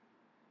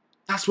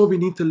 That's what we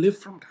need to live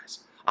from,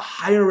 guys. A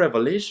higher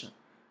revelation,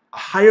 a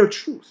higher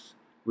truth.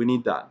 We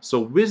need that. So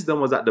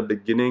wisdom was at the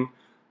beginning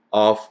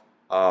of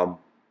the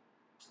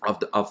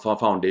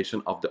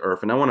foundation of the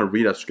earth. And I want to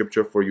read a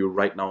scripture for you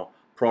right now.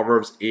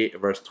 Proverbs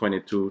 8, verse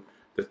 22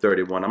 to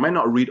 31. I might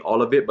not read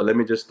all of it, but let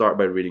me just start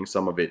by reading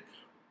some of it.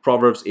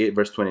 Proverbs 8,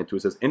 verse 22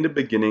 says, "In the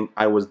beginning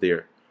I was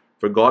there,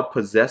 for God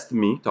possessed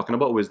me," talking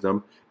about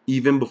wisdom,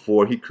 "even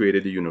before he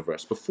created the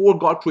universe." Before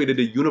God created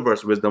the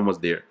universe, wisdom was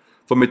there.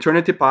 "From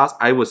eternity past,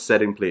 I was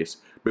set in place.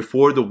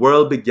 Before the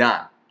world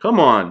began." Come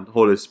on,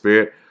 Holy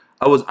Spirit.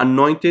 "I was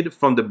anointed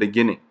from the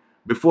beginning,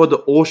 before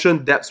the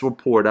ocean depths were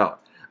poured out,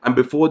 and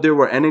before there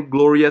were any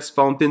glorious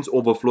fountains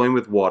overflowing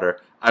with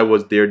water, I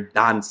was there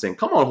dancing."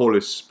 Come on,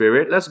 Holy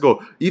Spirit. Let's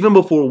go. "Even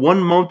before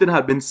one mountain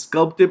had been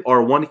sculpted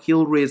or one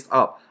hill raised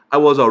up, I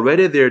was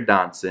already there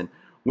dancing.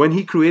 When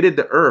he created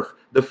the earth,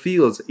 the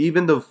fields,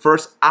 even the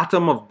first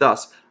atom of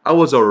dust, I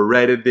was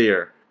already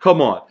there."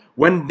 Come on.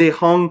 "When they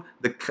hung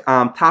the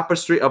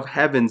tapestry of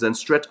heavens and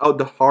stretched out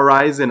the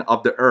horizon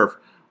of the earth,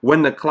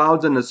 when the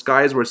clouds and the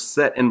skies were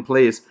set in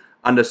place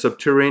and the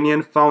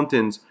subterranean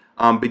fountains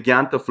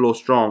began to flow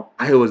strong,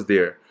 I was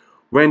there.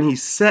 When he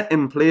set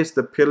in place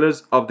the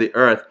pillars of the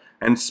earth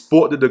and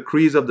spoke the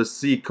decrees of the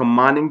sea,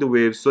 commanding the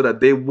waves so that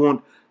they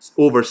won't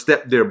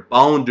overstep their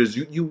boundaries."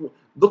 You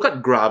look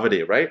at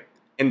gravity, right?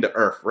 In the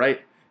earth,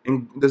 right?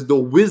 And the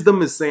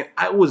wisdom is saying,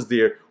 I was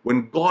there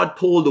when God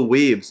told the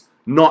waves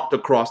not to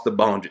cross the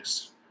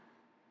boundaries.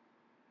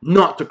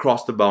 Not to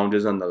cross the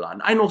boundaries on the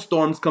land. I know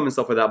storms come and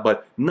stuff like that,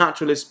 but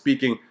naturally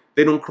speaking,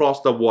 they don't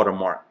cross the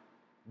watermark.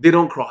 They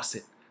don't cross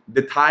it.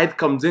 The tide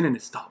comes in and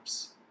it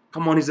stops.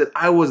 Come on, he said,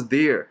 I was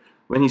there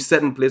when he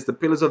set in place the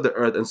pillars of the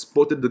earth and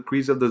spoke the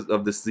decrees of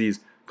the seas,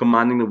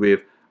 commanding the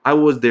wave. I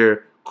was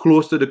there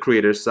close to the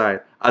Creator's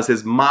side as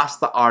his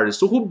master artist.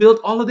 So who built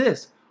all of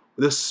this?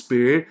 the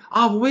spirit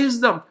of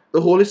wisdom,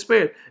 the Holy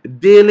Spirit.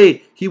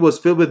 Daily, he was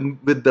filled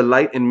with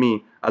delight in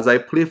me as I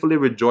playfully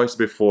rejoiced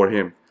before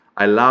him.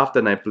 I laughed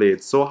and I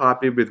played, so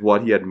happy with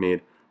what he had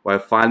made, while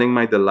finding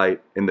my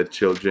delight in the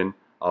children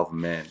of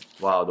men.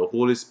 Wow, the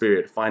Holy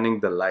Spirit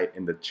finding delight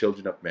in the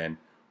children of men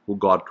who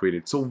God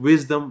created. So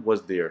wisdom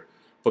was there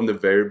from the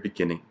very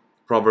beginning.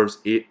 Proverbs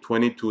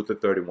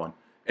 8:22-31.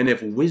 And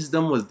if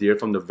wisdom was there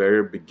from the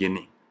very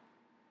beginning,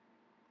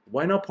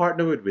 why not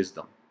partner with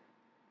wisdom?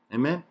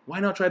 Amen? Why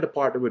not try to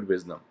partner with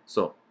wisdom?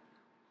 So,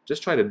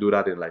 just try to do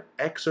that in life.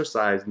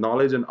 Exercise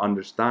knowledge and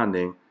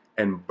understanding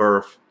and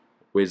birth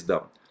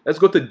wisdom. Let's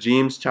go to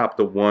James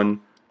chapter 1,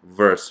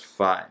 verse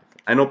 5.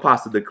 I know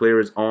Pastor Declare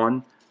is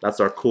on. That's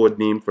our code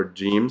name for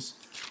James.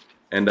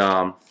 And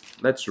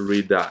let's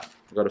read that.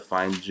 I've got to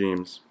find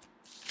James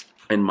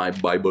in my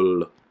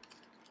Bible.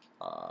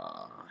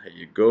 Here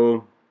you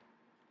go.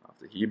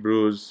 After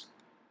Hebrews.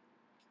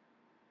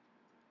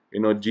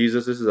 You know,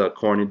 Jesus, this is a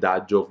corny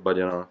dad joke, but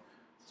you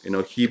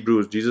know,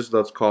 Hebrews. Jesus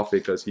loves coffee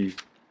because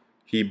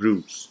he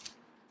brews.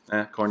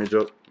 Corny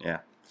joke? Yeah.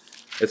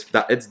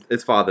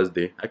 It's Father's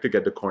Day. I could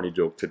get the corny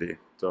joke today.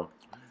 So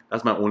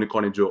that's my only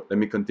corny joke. Let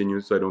me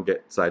continue so I don't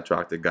get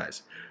sidetracked,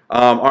 guys.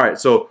 All right,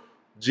 so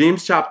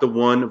James chapter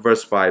 1,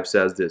 verse 5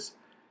 says this.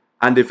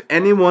 And if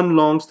anyone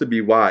longs to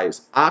be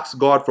wise, ask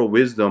God for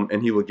wisdom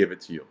and he will give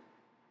it to you.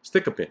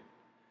 Stick a pin.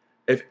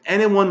 If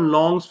anyone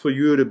longs for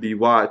you to be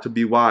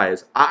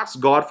wise, ask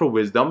God for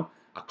wisdom,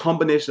 a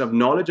combination of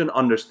knowledge and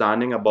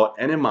understanding about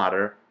any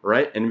matter,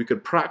 right? And we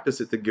could practice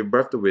it to give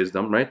birth to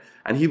wisdom, right?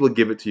 And he will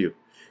give it to you.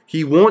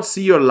 He won't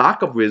see your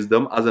lack of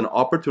wisdom as an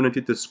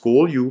opportunity to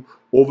scold you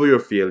over your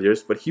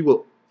failures, but he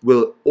will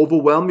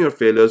overwhelm your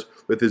failures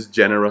with his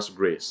generous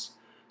grace.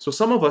 So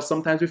some of us,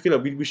 sometimes we feel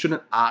like we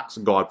shouldn't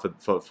ask God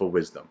for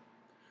wisdom.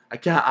 I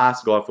can't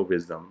ask God for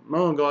wisdom.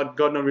 No, God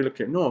don't really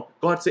care. No,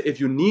 God said if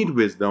you need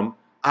wisdom,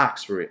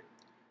 ask for it.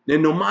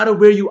 Then no matter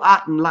where you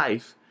at in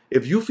life,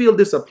 if you feel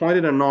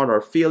disappointed or not,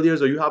 or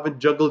failures, or you haven't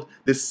juggled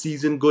this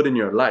season good in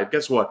your life,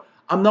 guess what?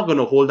 I'm not going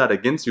to hold that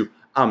against you.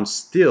 I'm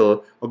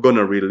still going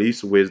to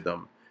release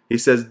wisdom. He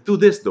says, do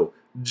this though.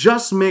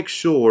 Just make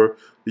sure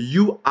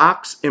you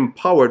act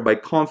empowered by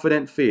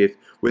confident faith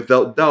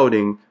without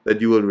doubting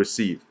that you will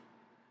receive.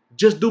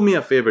 Just do me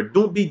a favor.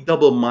 Don't be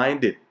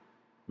double-minded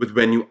with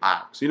when you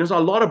ask. You know, so a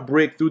lot of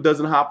breakthrough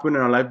doesn't happen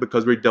in our life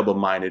because we're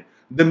double-minded.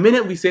 The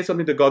minute we say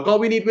something to God, God,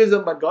 we need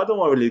wisdom, but God don't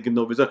want to really give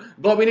no wisdom.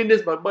 God, we need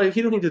this, but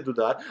he don't need to do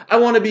that. I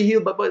want to be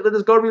healed, but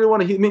does God really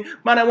want to heal me?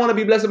 Man, I want to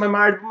be blessed in my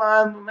marriage.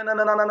 Man,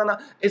 no.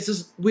 It's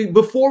just,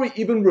 before we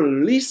even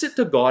release it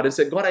to God and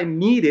say, God, I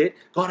need it.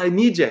 God, I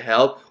need your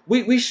help.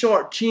 We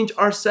shortchange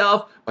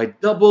ourselves by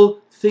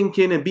double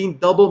thinking and being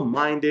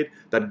double-minded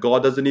that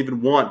God doesn't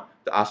even want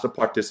us to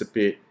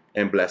participate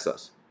and bless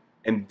us.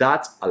 And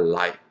that's a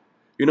lie.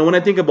 You know, when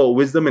I think about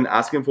wisdom and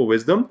asking for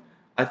wisdom,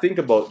 I think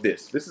about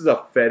this. This is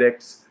a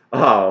FedEx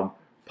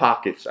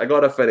package. I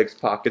got a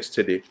FedEx package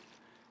today.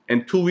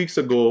 And 2 weeks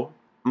ago,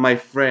 my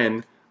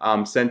friend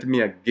sent me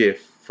a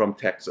gift from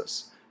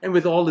Texas. And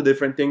with all the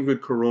different things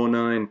with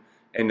Corona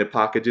and the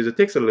packages, it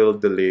takes a little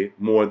delay,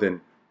 more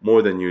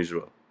than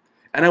usual.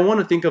 And I want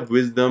to think of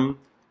wisdom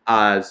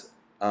as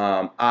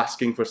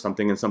asking for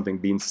something and something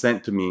being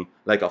sent to me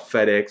like a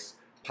FedEx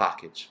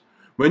package.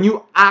 When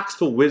you ask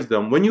for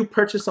wisdom, when you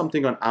purchase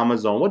something on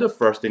Amazon, what the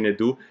first thing they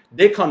do?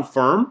 They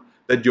confirm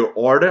that your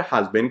order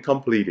has been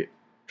completed.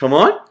 Come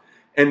on?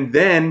 And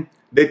then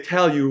they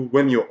tell you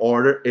when your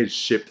order is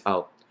shipped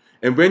out.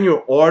 And when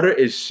your order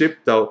is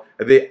shipped out,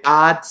 they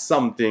add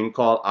something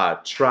called a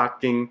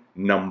tracking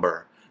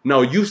number.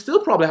 Now, you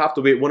still probably have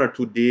to wait 1 or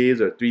 2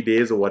 days or 3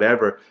 days or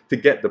whatever to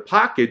get the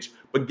package.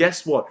 But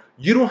guess what?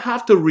 You don't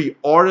have to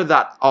reorder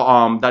that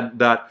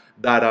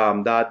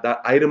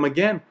item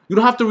again. You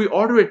don't have to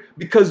reorder it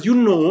because you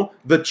know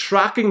the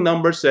tracking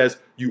number says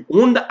you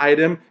own the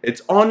item,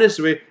 it's on its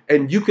way,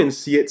 and you can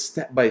see it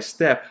step by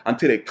step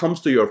until it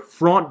comes to your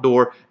front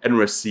door and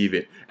receive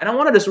it. And I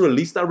want to just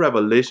release that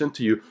revelation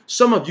to you.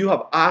 Some of you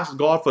have asked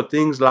God for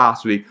things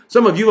last week.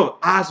 Some of you have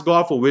asked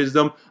God for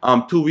wisdom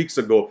 2 weeks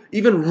ago.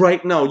 Even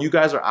right now, you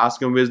guys are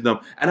asking wisdom.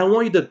 And I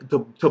want you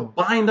to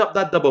bind up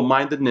that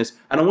double-mindedness.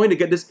 And I want you to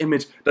get this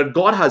image that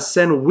God has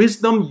sent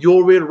wisdom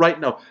your way right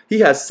now.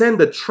 He has sent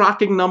the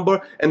tracking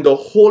number, and the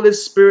Holy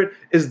Spirit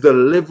is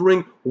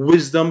delivering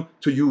wisdom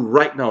to you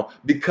right now,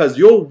 because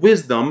your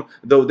wisdom,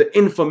 the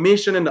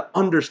information and the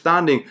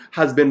understanding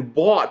has been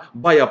bought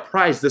by a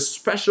price, the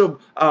special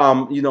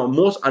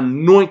most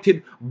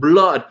anointed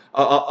blood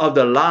of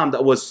the Lamb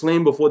that was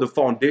slain before the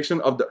foundation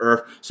of the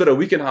earth, so that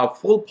we can have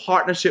full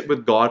partnership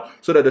with God,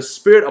 so that the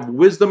spirit of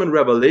wisdom and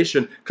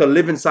revelation can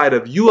live inside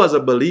of you as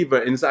a believer,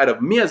 inside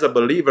of me as a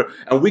believer,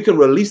 and we can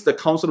release the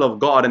counsel of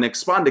God and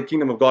expand the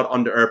kingdom of God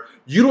on the earth.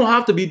 You don't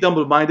have to be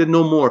double-minded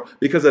no more,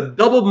 because a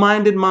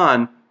double-minded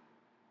man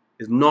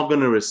is not going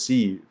to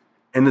receive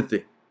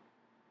anything.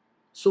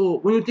 So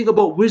when you think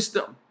about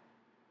wisdom,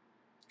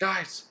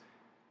 guys,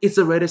 it's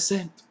already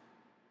sent.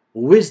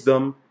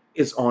 Wisdom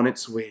is on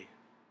its way.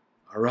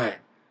 All right.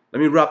 Let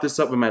me wrap this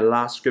up with my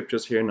last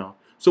scriptures here now.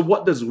 So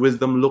what does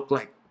wisdom look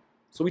like?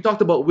 So we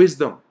talked about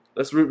wisdom.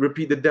 Let's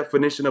repeat the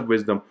definition of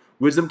wisdom.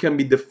 Wisdom can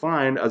be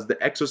defined as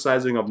the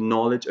exercising of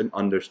knowledge and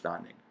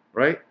understanding,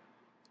 right?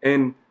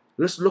 And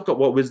let's look at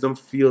what wisdom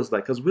feels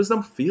like, because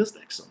wisdom feels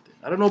like something.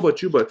 I don't know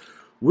about you, but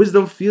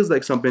wisdom feels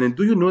like something. And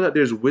do you know that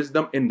there's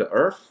wisdom in the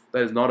earth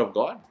that is not of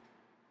God?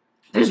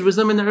 There's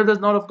wisdom in the earth that's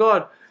not of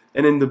God.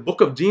 And in the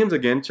book of James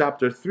again,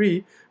 chapter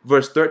 3,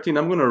 verse 13,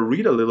 I'm going to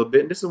read a little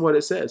bit. And this is what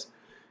it says.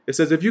 It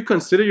says, if you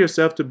consider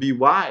yourself to be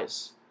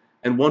wise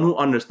and one who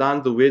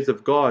understands the ways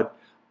of God,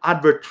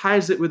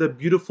 advertise it with a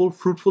beautiful,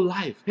 fruitful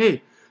life.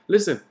 Hey,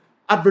 listen,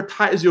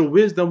 advertise your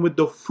wisdom with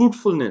the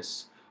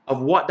fruitfulness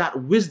of what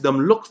that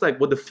wisdom looks like,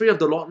 what the fear of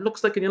the Lord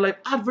looks like in your life.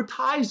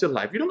 Advertise your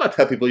life. You don't got to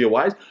tell people you're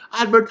wise.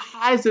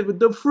 Advertise it with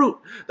the fruit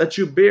that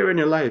you bear in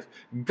your life.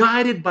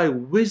 Guided by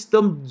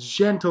wisdom,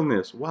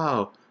 gentleness.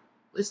 Wow.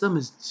 Wisdom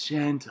is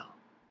gentle.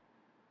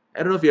 I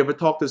don't know if you ever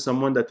talk to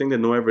someone that think they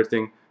know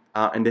everything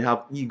and they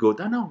have ego.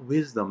 That's not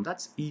wisdom.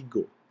 That's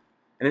ego.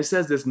 And it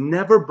says this,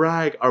 never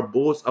brag or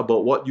boast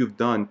about what you've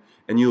done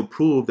and you'll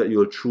prove that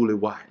you're truly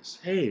wise.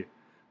 Hey,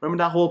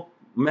 remember that whole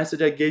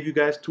message I gave you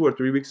guys 2 or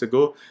 3 weeks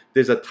ago?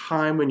 There's a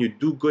time when you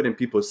do good and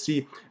people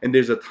see, and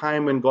there's a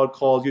time when God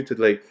calls you to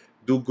like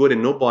do good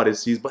and nobody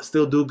sees, but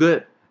still do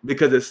good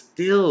because it's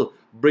still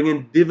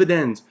bringing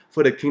dividends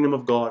for the kingdom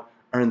of God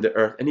on the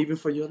earth and even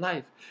for your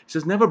life. It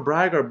says never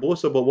brag or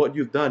boast about what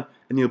you've done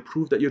and you'll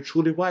prove that you're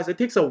truly wise. It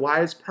takes a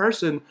wise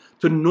person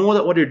to know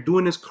that what they're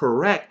doing is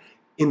correct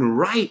and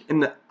right in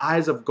the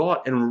eyes of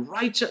God and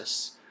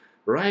righteous,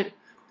 right?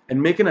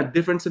 And making a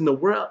difference in the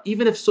world,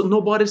 even if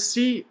nobody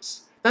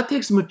sees. That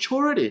takes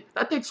maturity.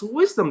 That takes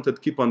wisdom to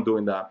keep on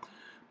doing that.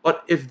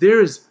 But if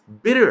there is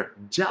bitter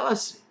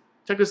jealousy,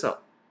 check this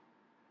out.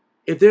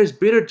 If there's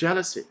bitter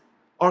jealousy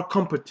or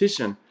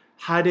competition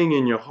hiding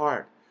in your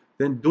heart,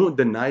 then don't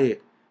deny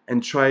it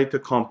and try to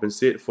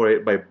compensate for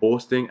it by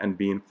boasting and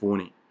being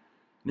phony.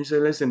 And you say,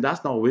 listen,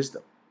 that's not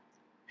wisdom.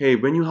 Hey,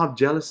 when you have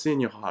jealousy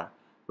in your heart,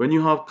 when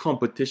you have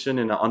competition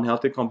and an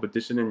unhealthy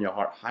competition in your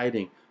heart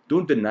hiding,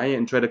 don't deny it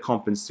and try to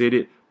compensate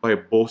it by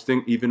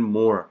boasting even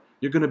more.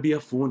 You're going to be a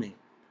phony.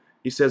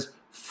 He says,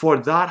 for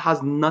that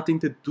has nothing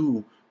to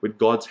do with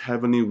God's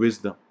heavenly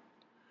wisdom,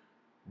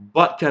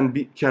 but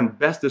can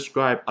best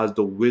describe as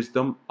the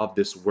wisdom of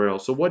this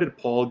world. So what did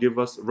Paul give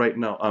us right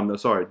now?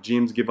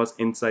 James give us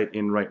insight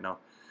in right now.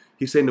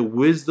 He's saying the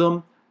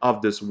wisdom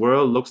of this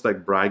world looks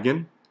like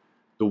bragging.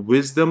 The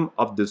wisdom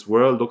of this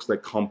world looks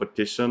like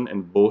competition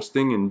and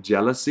boasting and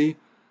jealousy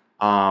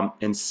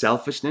and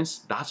selfishness.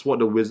 That's what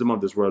the wisdom of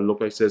this world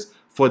looks like. It says,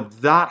 for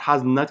that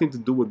has nothing to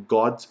do with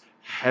God's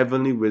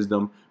heavenly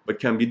wisdom,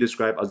 but can be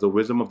described as the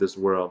wisdom of this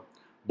world,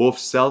 both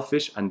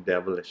selfish and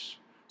devilish.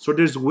 So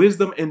there's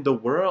wisdom in the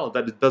world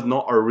that does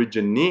not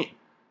originate,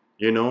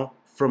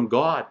 from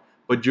God.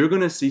 But you're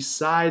going to see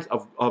sides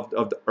of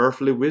the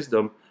earthly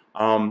wisdom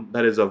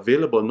that is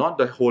available, not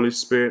the Holy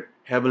Spirit,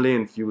 heavenly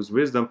infused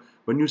wisdom.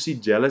 When you see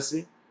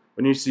jealousy,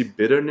 when you see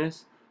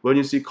bitterness, when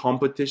you see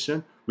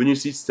competition, when you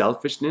see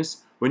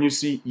selfishness, when you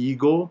see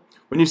ego,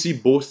 when you see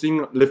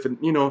boasting,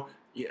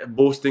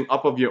 boasting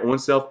up of your own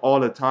self all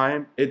the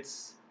time,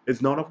 it's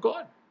not of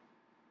God.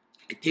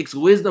 It takes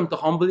wisdom to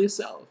humble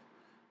yourself,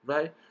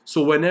 right?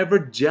 So wherever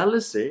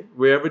jealousy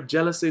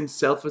and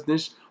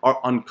selfishness are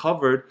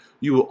uncovered,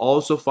 you will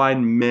also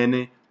find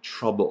many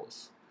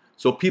troubles.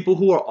 So people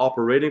who are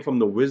operating from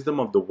the wisdom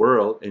of the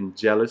world in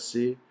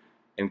jealousy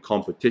and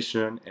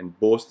competition and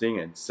boasting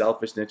and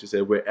selfishness, you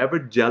say wherever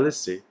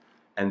jealousy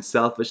and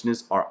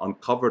selfishness are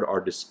uncovered or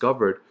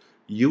discovered,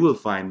 you will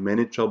find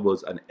many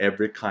troubles and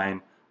every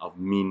kind of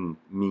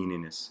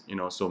meanness,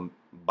 so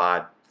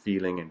bad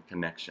feeling and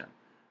connection.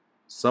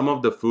 Some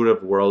of the fruit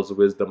of world's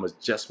wisdom is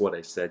just what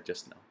I said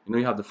just now.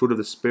 You have the fruit of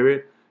the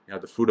Spirit, you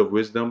have the fruit of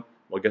wisdom.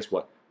 Well, guess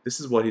what? This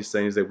is what he's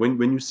saying, is that when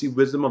you see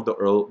wisdom of the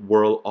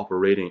world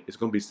operating, it's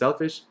going to be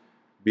selfish,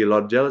 be a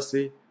lot of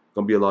jealousy,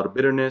 going to be a lot of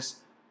bitterness,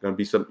 going to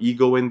be some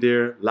ego in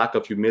there, lack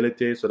of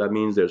humility. So that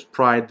means there's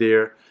pride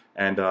there.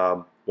 And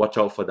watch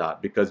out for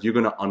that, because you're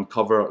going to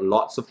uncover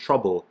lots of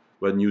trouble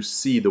when you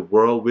see the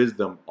world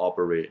wisdom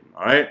operating.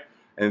 All right.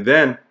 And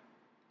then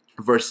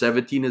verse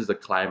 17 is the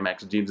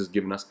climax. James is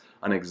giving us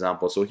an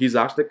example. So he's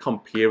actually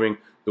comparing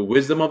the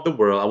wisdom of the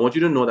world. I want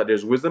you to know that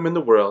there's wisdom in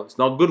the world. It's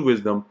not good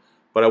wisdom,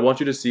 but I want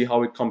you to see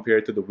how it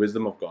compared to the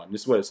wisdom of God.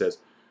 This is what it says.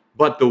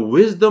 But the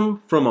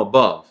wisdom from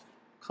above.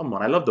 Come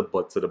on, I love the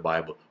buts of the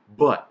Bible.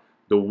 But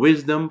the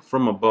wisdom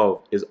from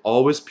above is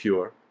always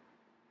pure.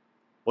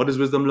 What does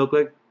wisdom look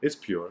like? It's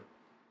pure.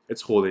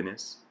 It's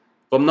holiness.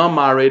 If I'm not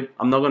married,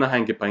 I'm not going to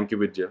hanky-panky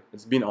with you.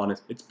 It's being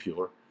honest. It's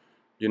pure.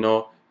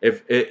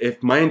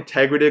 If my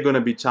integrity is going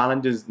to be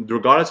challenged,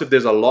 regardless if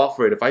there's a law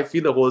for it, if I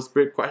feel the Holy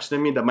Spirit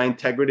questioning me that my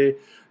integrity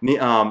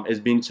is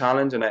being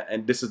challenged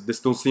and this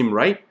don't seem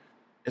right,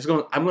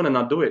 I'm going to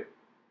not do it.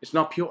 It's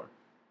not pure,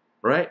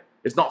 right?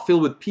 It's not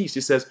filled with peace.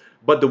 He says,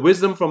 but the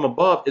wisdom from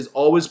above is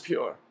always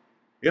pure.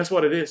 Guess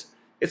what it is?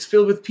 It's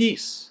filled with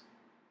peace.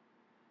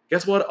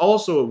 Guess what?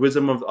 Also,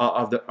 wisdom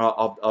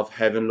of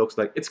heaven looks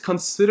like. It's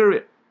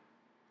considerate.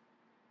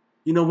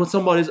 When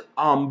somebody's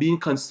being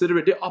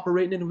considerate, they're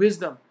operating in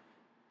wisdom.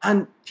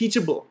 and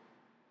teachable.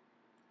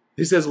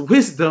 He says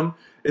wisdom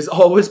is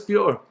always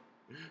pure.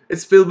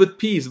 It's filled with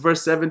peace.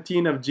 Verse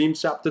 17 of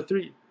James chapter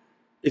 3.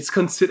 It's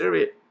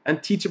considerate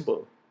and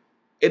teachable.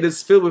 It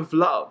is filled with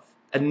love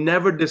and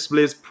never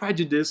displays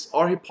prejudice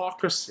or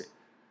hypocrisy.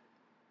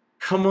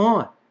 Come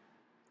on.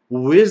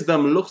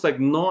 Wisdom looks like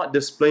not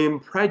displaying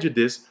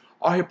prejudice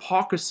or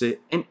hypocrisy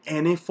in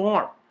any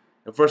form.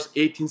 And verse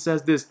 18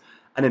 says this,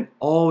 and it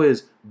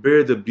always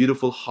bear the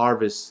beautiful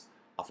harvest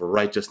of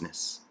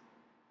righteousness.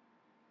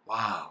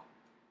 Wow.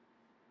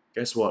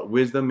 Guess what?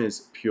 Wisdom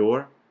is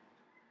pure,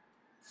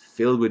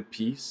 filled with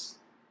peace,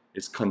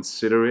 it's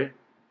considerate,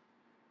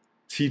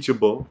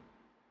 teachable,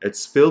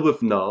 it's filled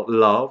with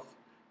love,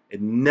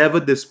 it never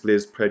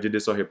displays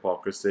prejudice or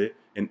hypocrisy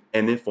in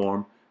any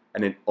form,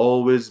 and it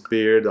always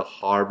bears the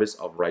harvest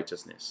of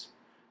righteousness.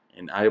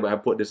 And I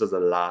put this as the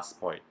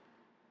last point.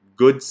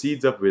 Good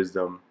seeds of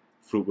wisdom,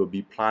 fruit will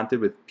be planted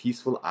with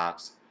peaceful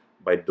acts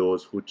by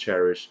those who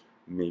cherish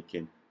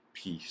making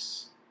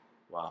peace.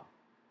 Wow.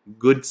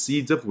 Good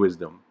seeds of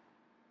wisdom,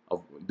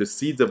 good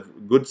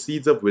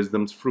seeds of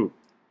wisdom's fruit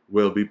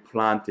will be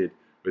planted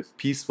with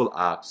peaceful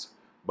acts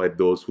by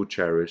those who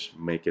cherish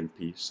making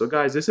peace. So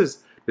guys, this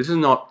is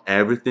not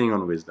everything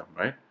on wisdom,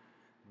 right?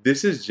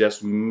 This is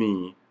just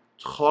me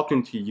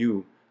talking to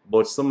you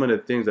about some of the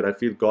things that I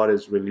feel God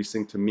is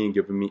releasing to me and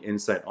giving me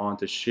insight on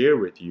to share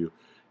with you.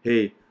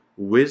 Hey,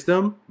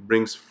 wisdom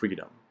brings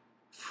freedom.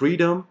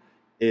 Freedom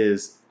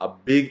is a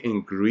big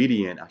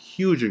ingredient, a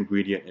huge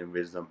ingredient in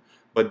wisdom.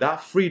 But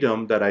that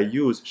freedom that I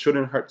use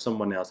shouldn't hurt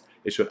someone else.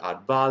 It should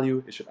add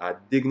value, it should add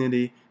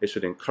dignity, it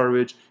should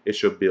encourage, it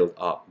should build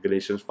up.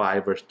 Galatians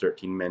 5 verse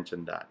 13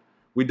 mentioned that.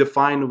 We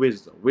define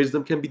wisdom.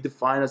 Wisdom can be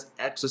defined as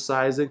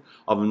exercising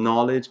of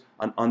knowledge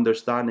and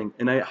understanding.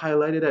 And I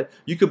highlighted that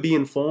you could be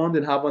informed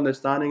and have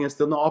understanding and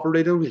still not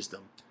operate in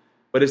wisdom.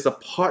 But it's a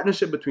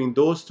partnership between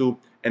those two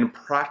and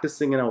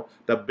practicing it out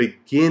that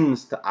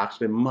begins to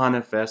actually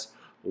manifest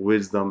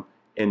wisdom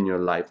in your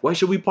life. Why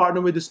should we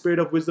partner with the spirit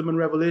of wisdom and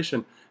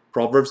revelation?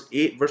 Proverbs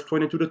 8 verse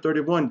 22 to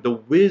 31.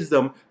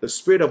 The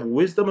spirit of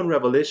wisdom and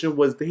revelation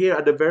was there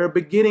at the very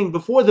beginning,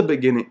 before the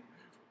beginning.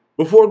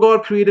 Before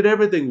God created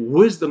everything,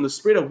 wisdom, the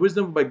spirit of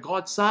wisdom by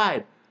God's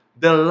side,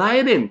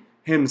 delighting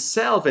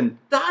himself and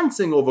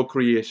dancing over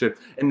creation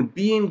and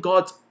being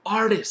God's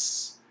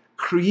artist,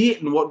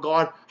 creating what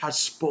God has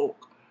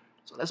spoke.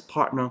 So let's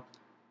partner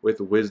with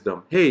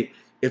wisdom. Hey,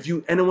 if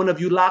any one of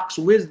you lacks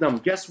wisdom,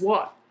 guess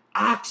what?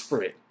 Ask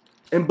for it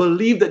and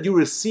believe that you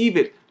receive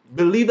it.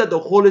 Believe that the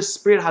Holy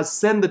Spirit has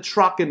sent the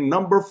tracking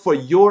number for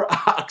your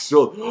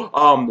actual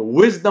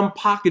wisdom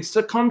package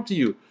to come to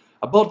you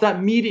about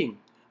that meeting,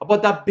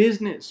 about that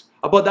business,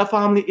 about that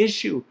family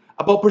issue,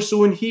 about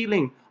pursuing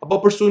healing,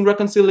 about pursuing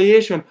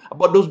reconciliation,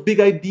 about those big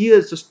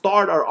ideas to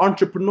start our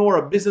entrepreneur,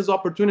 a business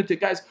opportunity.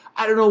 Guys,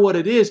 I don't know what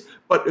it is,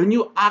 but when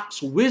you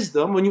ask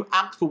wisdom, when you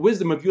ask for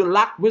wisdom, if you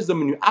lack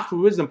wisdom and you ask for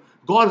wisdom,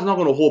 God is not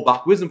going to hold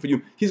back wisdom for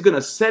you. He's going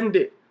to send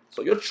it.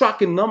 So your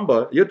tracking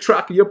number, your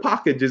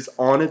package is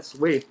on its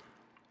way.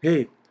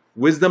 Hey,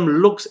 wisdom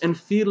looks and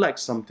feel like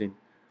something.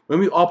 When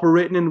we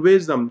operating in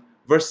wisdom,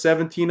 verse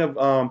 17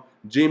 of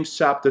James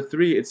chapter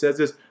 3, it says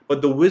this,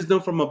 but the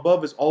wisdom from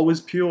above is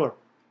always pure.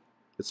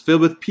 It's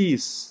filled with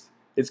peace.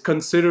 It's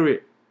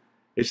considerate.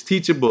 It's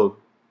teachable.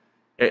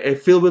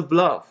 It's filled with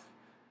love.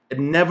 It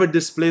never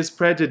displays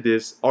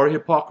prejudice or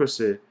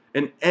hypocrisy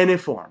in any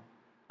form.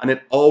 And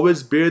it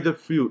always bears the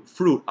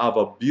fruit of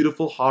a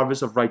beautiful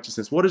harvest of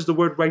righteousness. What does the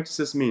word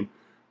righteousness mean?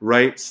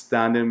 Right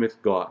standing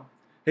with God.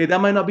 Hey, that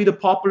might not be the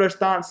popular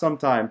stance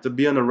sometimes, to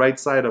be on the right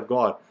side of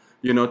God.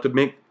 To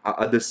make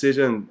a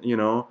decision,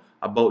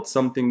 about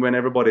something when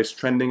everybody's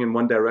trending in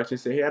one direction.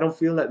 Say, hey, I don't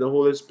feel like the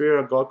Holy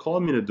Spirit of God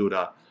called me to do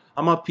that.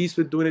 I'm at peace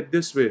with doing it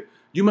this way.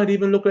 You might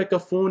even look like a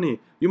phony.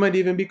 You might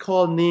even be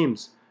called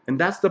names. And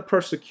that's the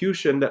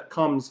persecution that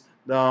comes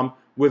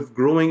with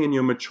growing in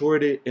your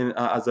maturity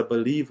as a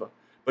believer.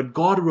 But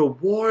God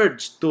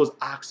rewards those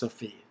acts of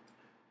faith.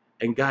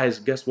 And guys,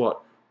 guess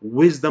what?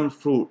 Wisdom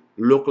fruit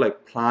look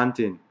like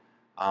planting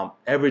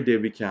every day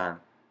we can.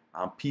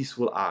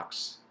 Peaceful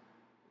acts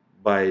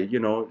by,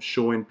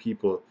 showing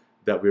people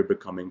that we're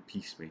becoming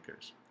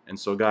peacemakers. And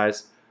so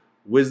guys,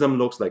 wisdom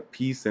looks like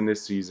peace in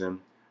this season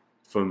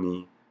for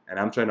me. And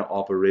I'm trying to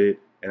operate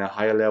in a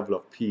higher level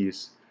of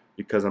peace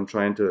because I'm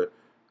trying to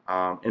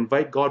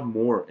invite God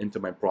more into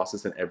my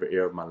process in every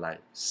area of my life.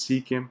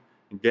 Seek Him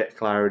and get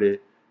clarity.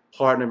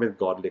 Partner with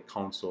godly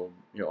counsel.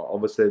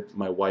 Obviously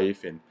my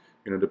wife and,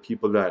 the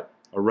people that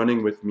are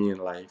running with me in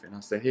life. And I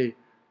say, hey,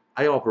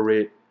 I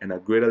operate in a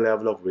greater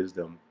level of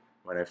wisdom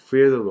when I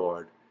fear the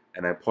Lord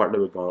and I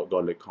partner with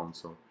godly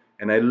counsel.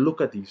 And I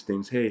look at these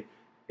things. Hey,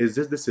 is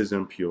this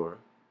decision pure?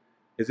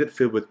 Is it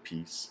filled with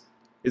peace?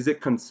 Is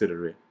it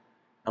considerate?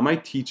 Am I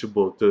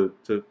teachable to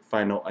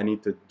find out I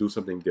need to do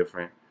something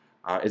different?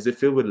 Is it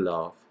filled with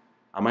love?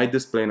 Am I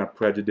displaying a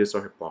prejudice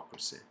or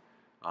hypocrisy?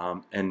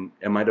 And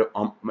am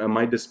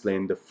I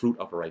displaying the fruit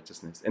of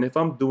righteousness? And if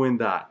I'm doing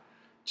that,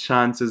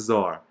 chances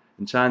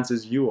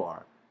you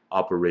are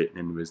operating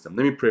in wisdom.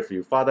 Let me pray for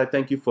you. Father, I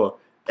thank you for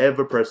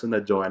every person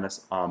that joined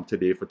us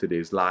today for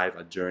today's live,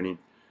 a journey.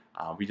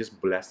 We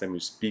just bless them. We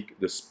speak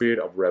the spirit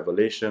of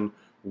revelation,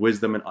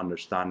 wisdom, and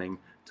understanding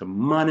to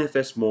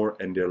manifest more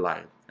in their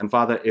life. And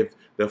Father, if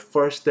the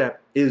first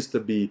step is to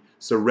be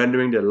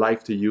surrendering their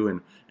life to you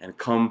and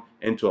come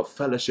into a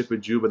fellowship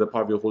with you by the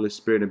power of your Holy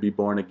Spirit and be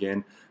born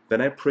again,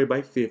 then I pray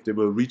by faith they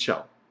will reach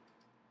out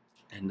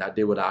and that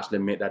they would actually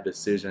make that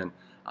decision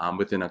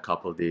within a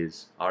couple of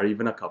days or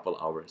even a couple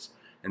hours.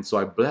 And so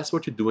I bless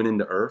what you're doing in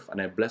the earth, and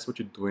I bless what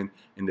you're doing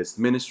in this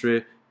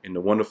ministry, in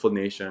the wonderful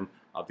nation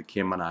of the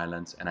Cayman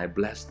Islands. And I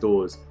bless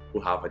those who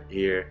have an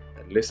ear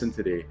that listen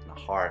today and a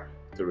heart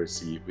to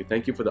receive. We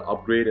thank you for the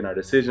upgrade in our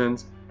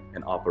decisions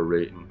and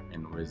operating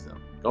in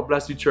wisdom. God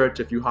bless you, church.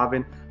 If you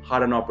haven't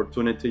had an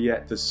opportunity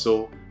yet to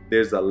sow,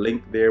 there's a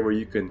link there where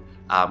you can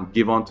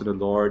give unto the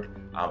Lord.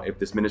 If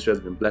this ministry has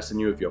been blessing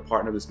you, if you're a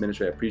partner of this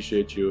ministry, I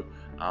appreciate you.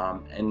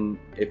 And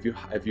if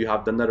you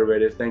have done that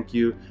already, thank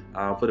you.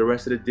 For the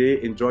rest of the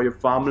day, enjoy your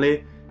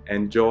family,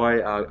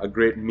 enjoy a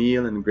great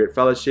meal and a great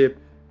fellowship,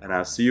 and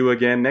I'll see you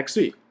again next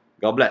week.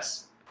 God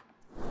bless.